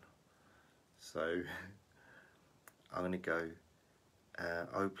anyone. So, I'm going to go.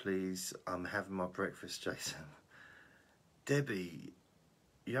 Oh, please, I'm having my breakfast, Jason. Debbie,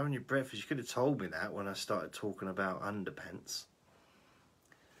 you're having your breakfast? You could have told me that when I started talking about underpants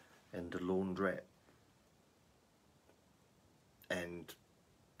and the laundrette and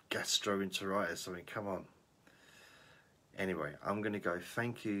gastroenteritis. I mean, come on. Anyway, I'm going to go.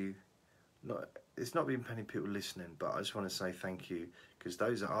 Thank you. There's not been many people listening, but I just want to say thank you, because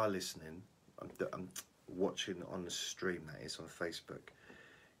those that are listening, I'm watching on the stream, that is on Facebook,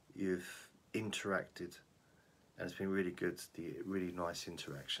 you've interacted, and it's been really good, the really nice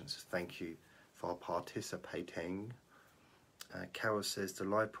interactions. Thank you for participating. Carol says the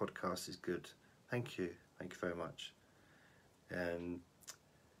live podcast is good. Thank you very much.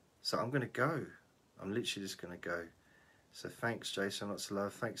 So I'm going to go. I'm literally just going to go. So thanks, Jason, lots of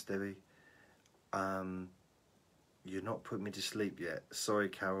love. Thanks, Debbie. You're not putting me to sleep yet. Sorry,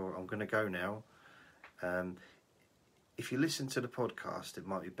 Carol, I'm going to go now. If you listen to the podcast, it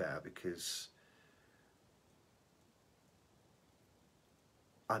might be better, because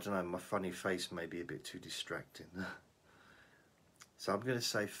I don't know, my funny face may be a bit too distracting. So I'm going to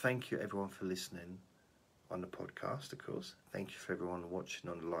say thank you, everyone, for listening on the podcast, of course. Thank you for everyone watching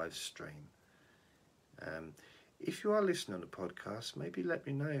on the live stream. If you are listening on the podcast, maybe let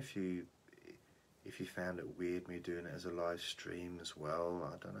me know if you found it weird me doing it as a live stream as well.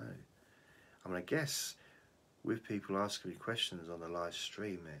 I don't know. I mean, I guess with people asking me questions on the live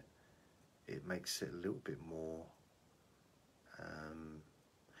stream, it makes it a little bit more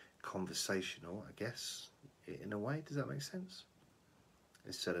conversational, I guess, in a way. Does that make sense?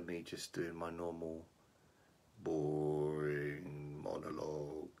 Instead of me just doing my normal boring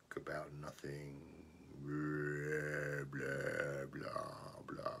monologue about nothing, blah blah blah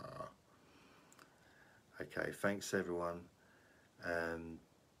blah. Okay, thanks everyone.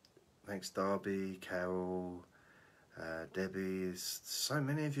 Thanks Darby, Carol, Debbie. There's so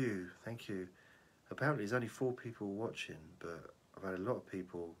many of you. Thank you. Apparently there's only 4 people watching, but I've had a lot of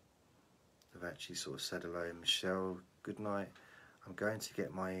people have actually sort of said hello. Michelle, good night. I'm going to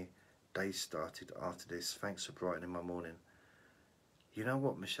get my day started after this. Thanks for brightening my morning. You know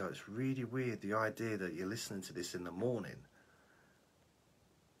what, Michelle? It's really weird, the idea that you're listening to this in the morning.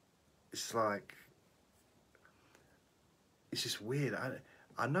 It's like, it's just weird.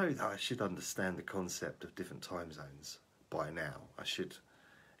 I know that I should understand the concept of different time zones by now. I should.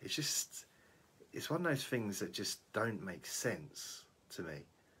 It's just, it's one of those things that just don't make sense to me.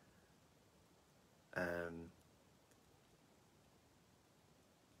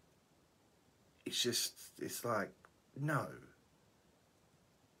 It's just, it's like, no.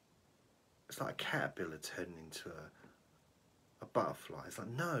 It's like a caterpillar turning into a butterfly. It's like,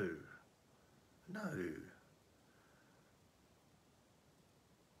 no.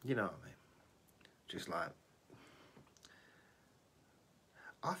 You know what I mean? Just like,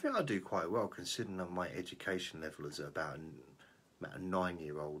 I think I do quite well considering that my education level is about a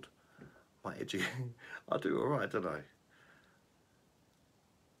 9-year-old. I do alright, don't I?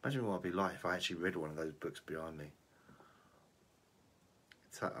 Imagine what I'd be like if I actually read one of those books behind me.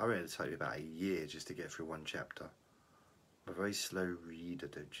 I read it take me about a year just to get through one chapter. I'm a very slow reader,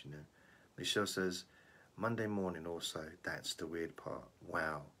 don't you know? Michelle says, Monday morning also, that's the weird part.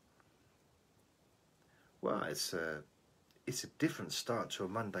 Wow. Well, it's a different start to a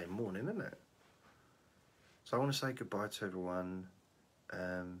Monday morning, isn't it? So I want to say goodbye to everyone.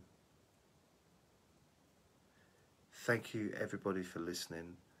 Thank you everybody for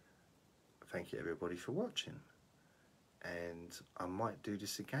listening. Thank you everybody for watching. And I might do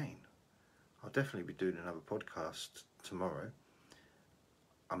this again. I'll definitely be doing another podcast tomorrow.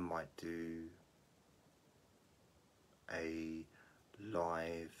 I might do a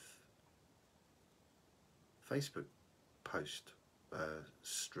live Facebook post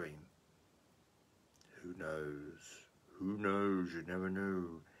stream. Who knows? You never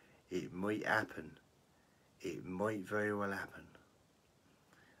know. It might happen. It might very well happen.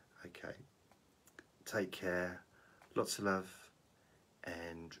 Okay. Take care. Lots of love.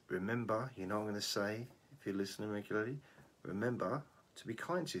 And remember, you know what I'm going to say if you're listening regularly, remember to be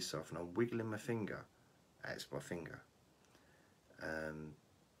kind to yourself. And I'm wiggling my finger. That's my finger.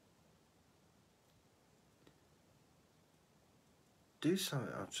 Do something.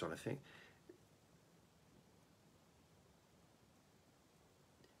 I'm trying to think.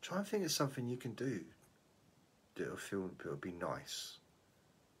 Try and think of something you can do it'll be nice.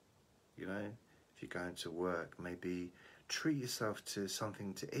 You know, if you're going to work, maybe treat yourself to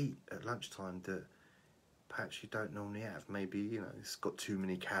something to eat at lunchtime that perhaps you don't normally have. Maybe, you know, it's got too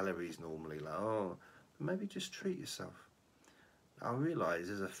many calories normally. Like, maybe just treat yourself. I realise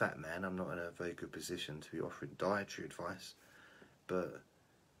as a fat man, I'm not in a very good position to be offering dietary advice, but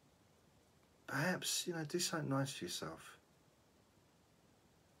perhaps, you know, do something nice for yourself.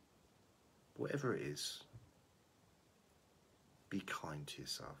 Whatever it is, be kind to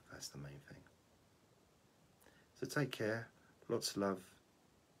yourself. That's the main thing. So take care, lots of love,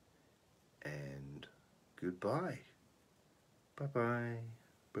 and goodbye. Bye-bye.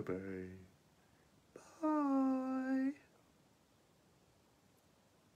 Bye-bye.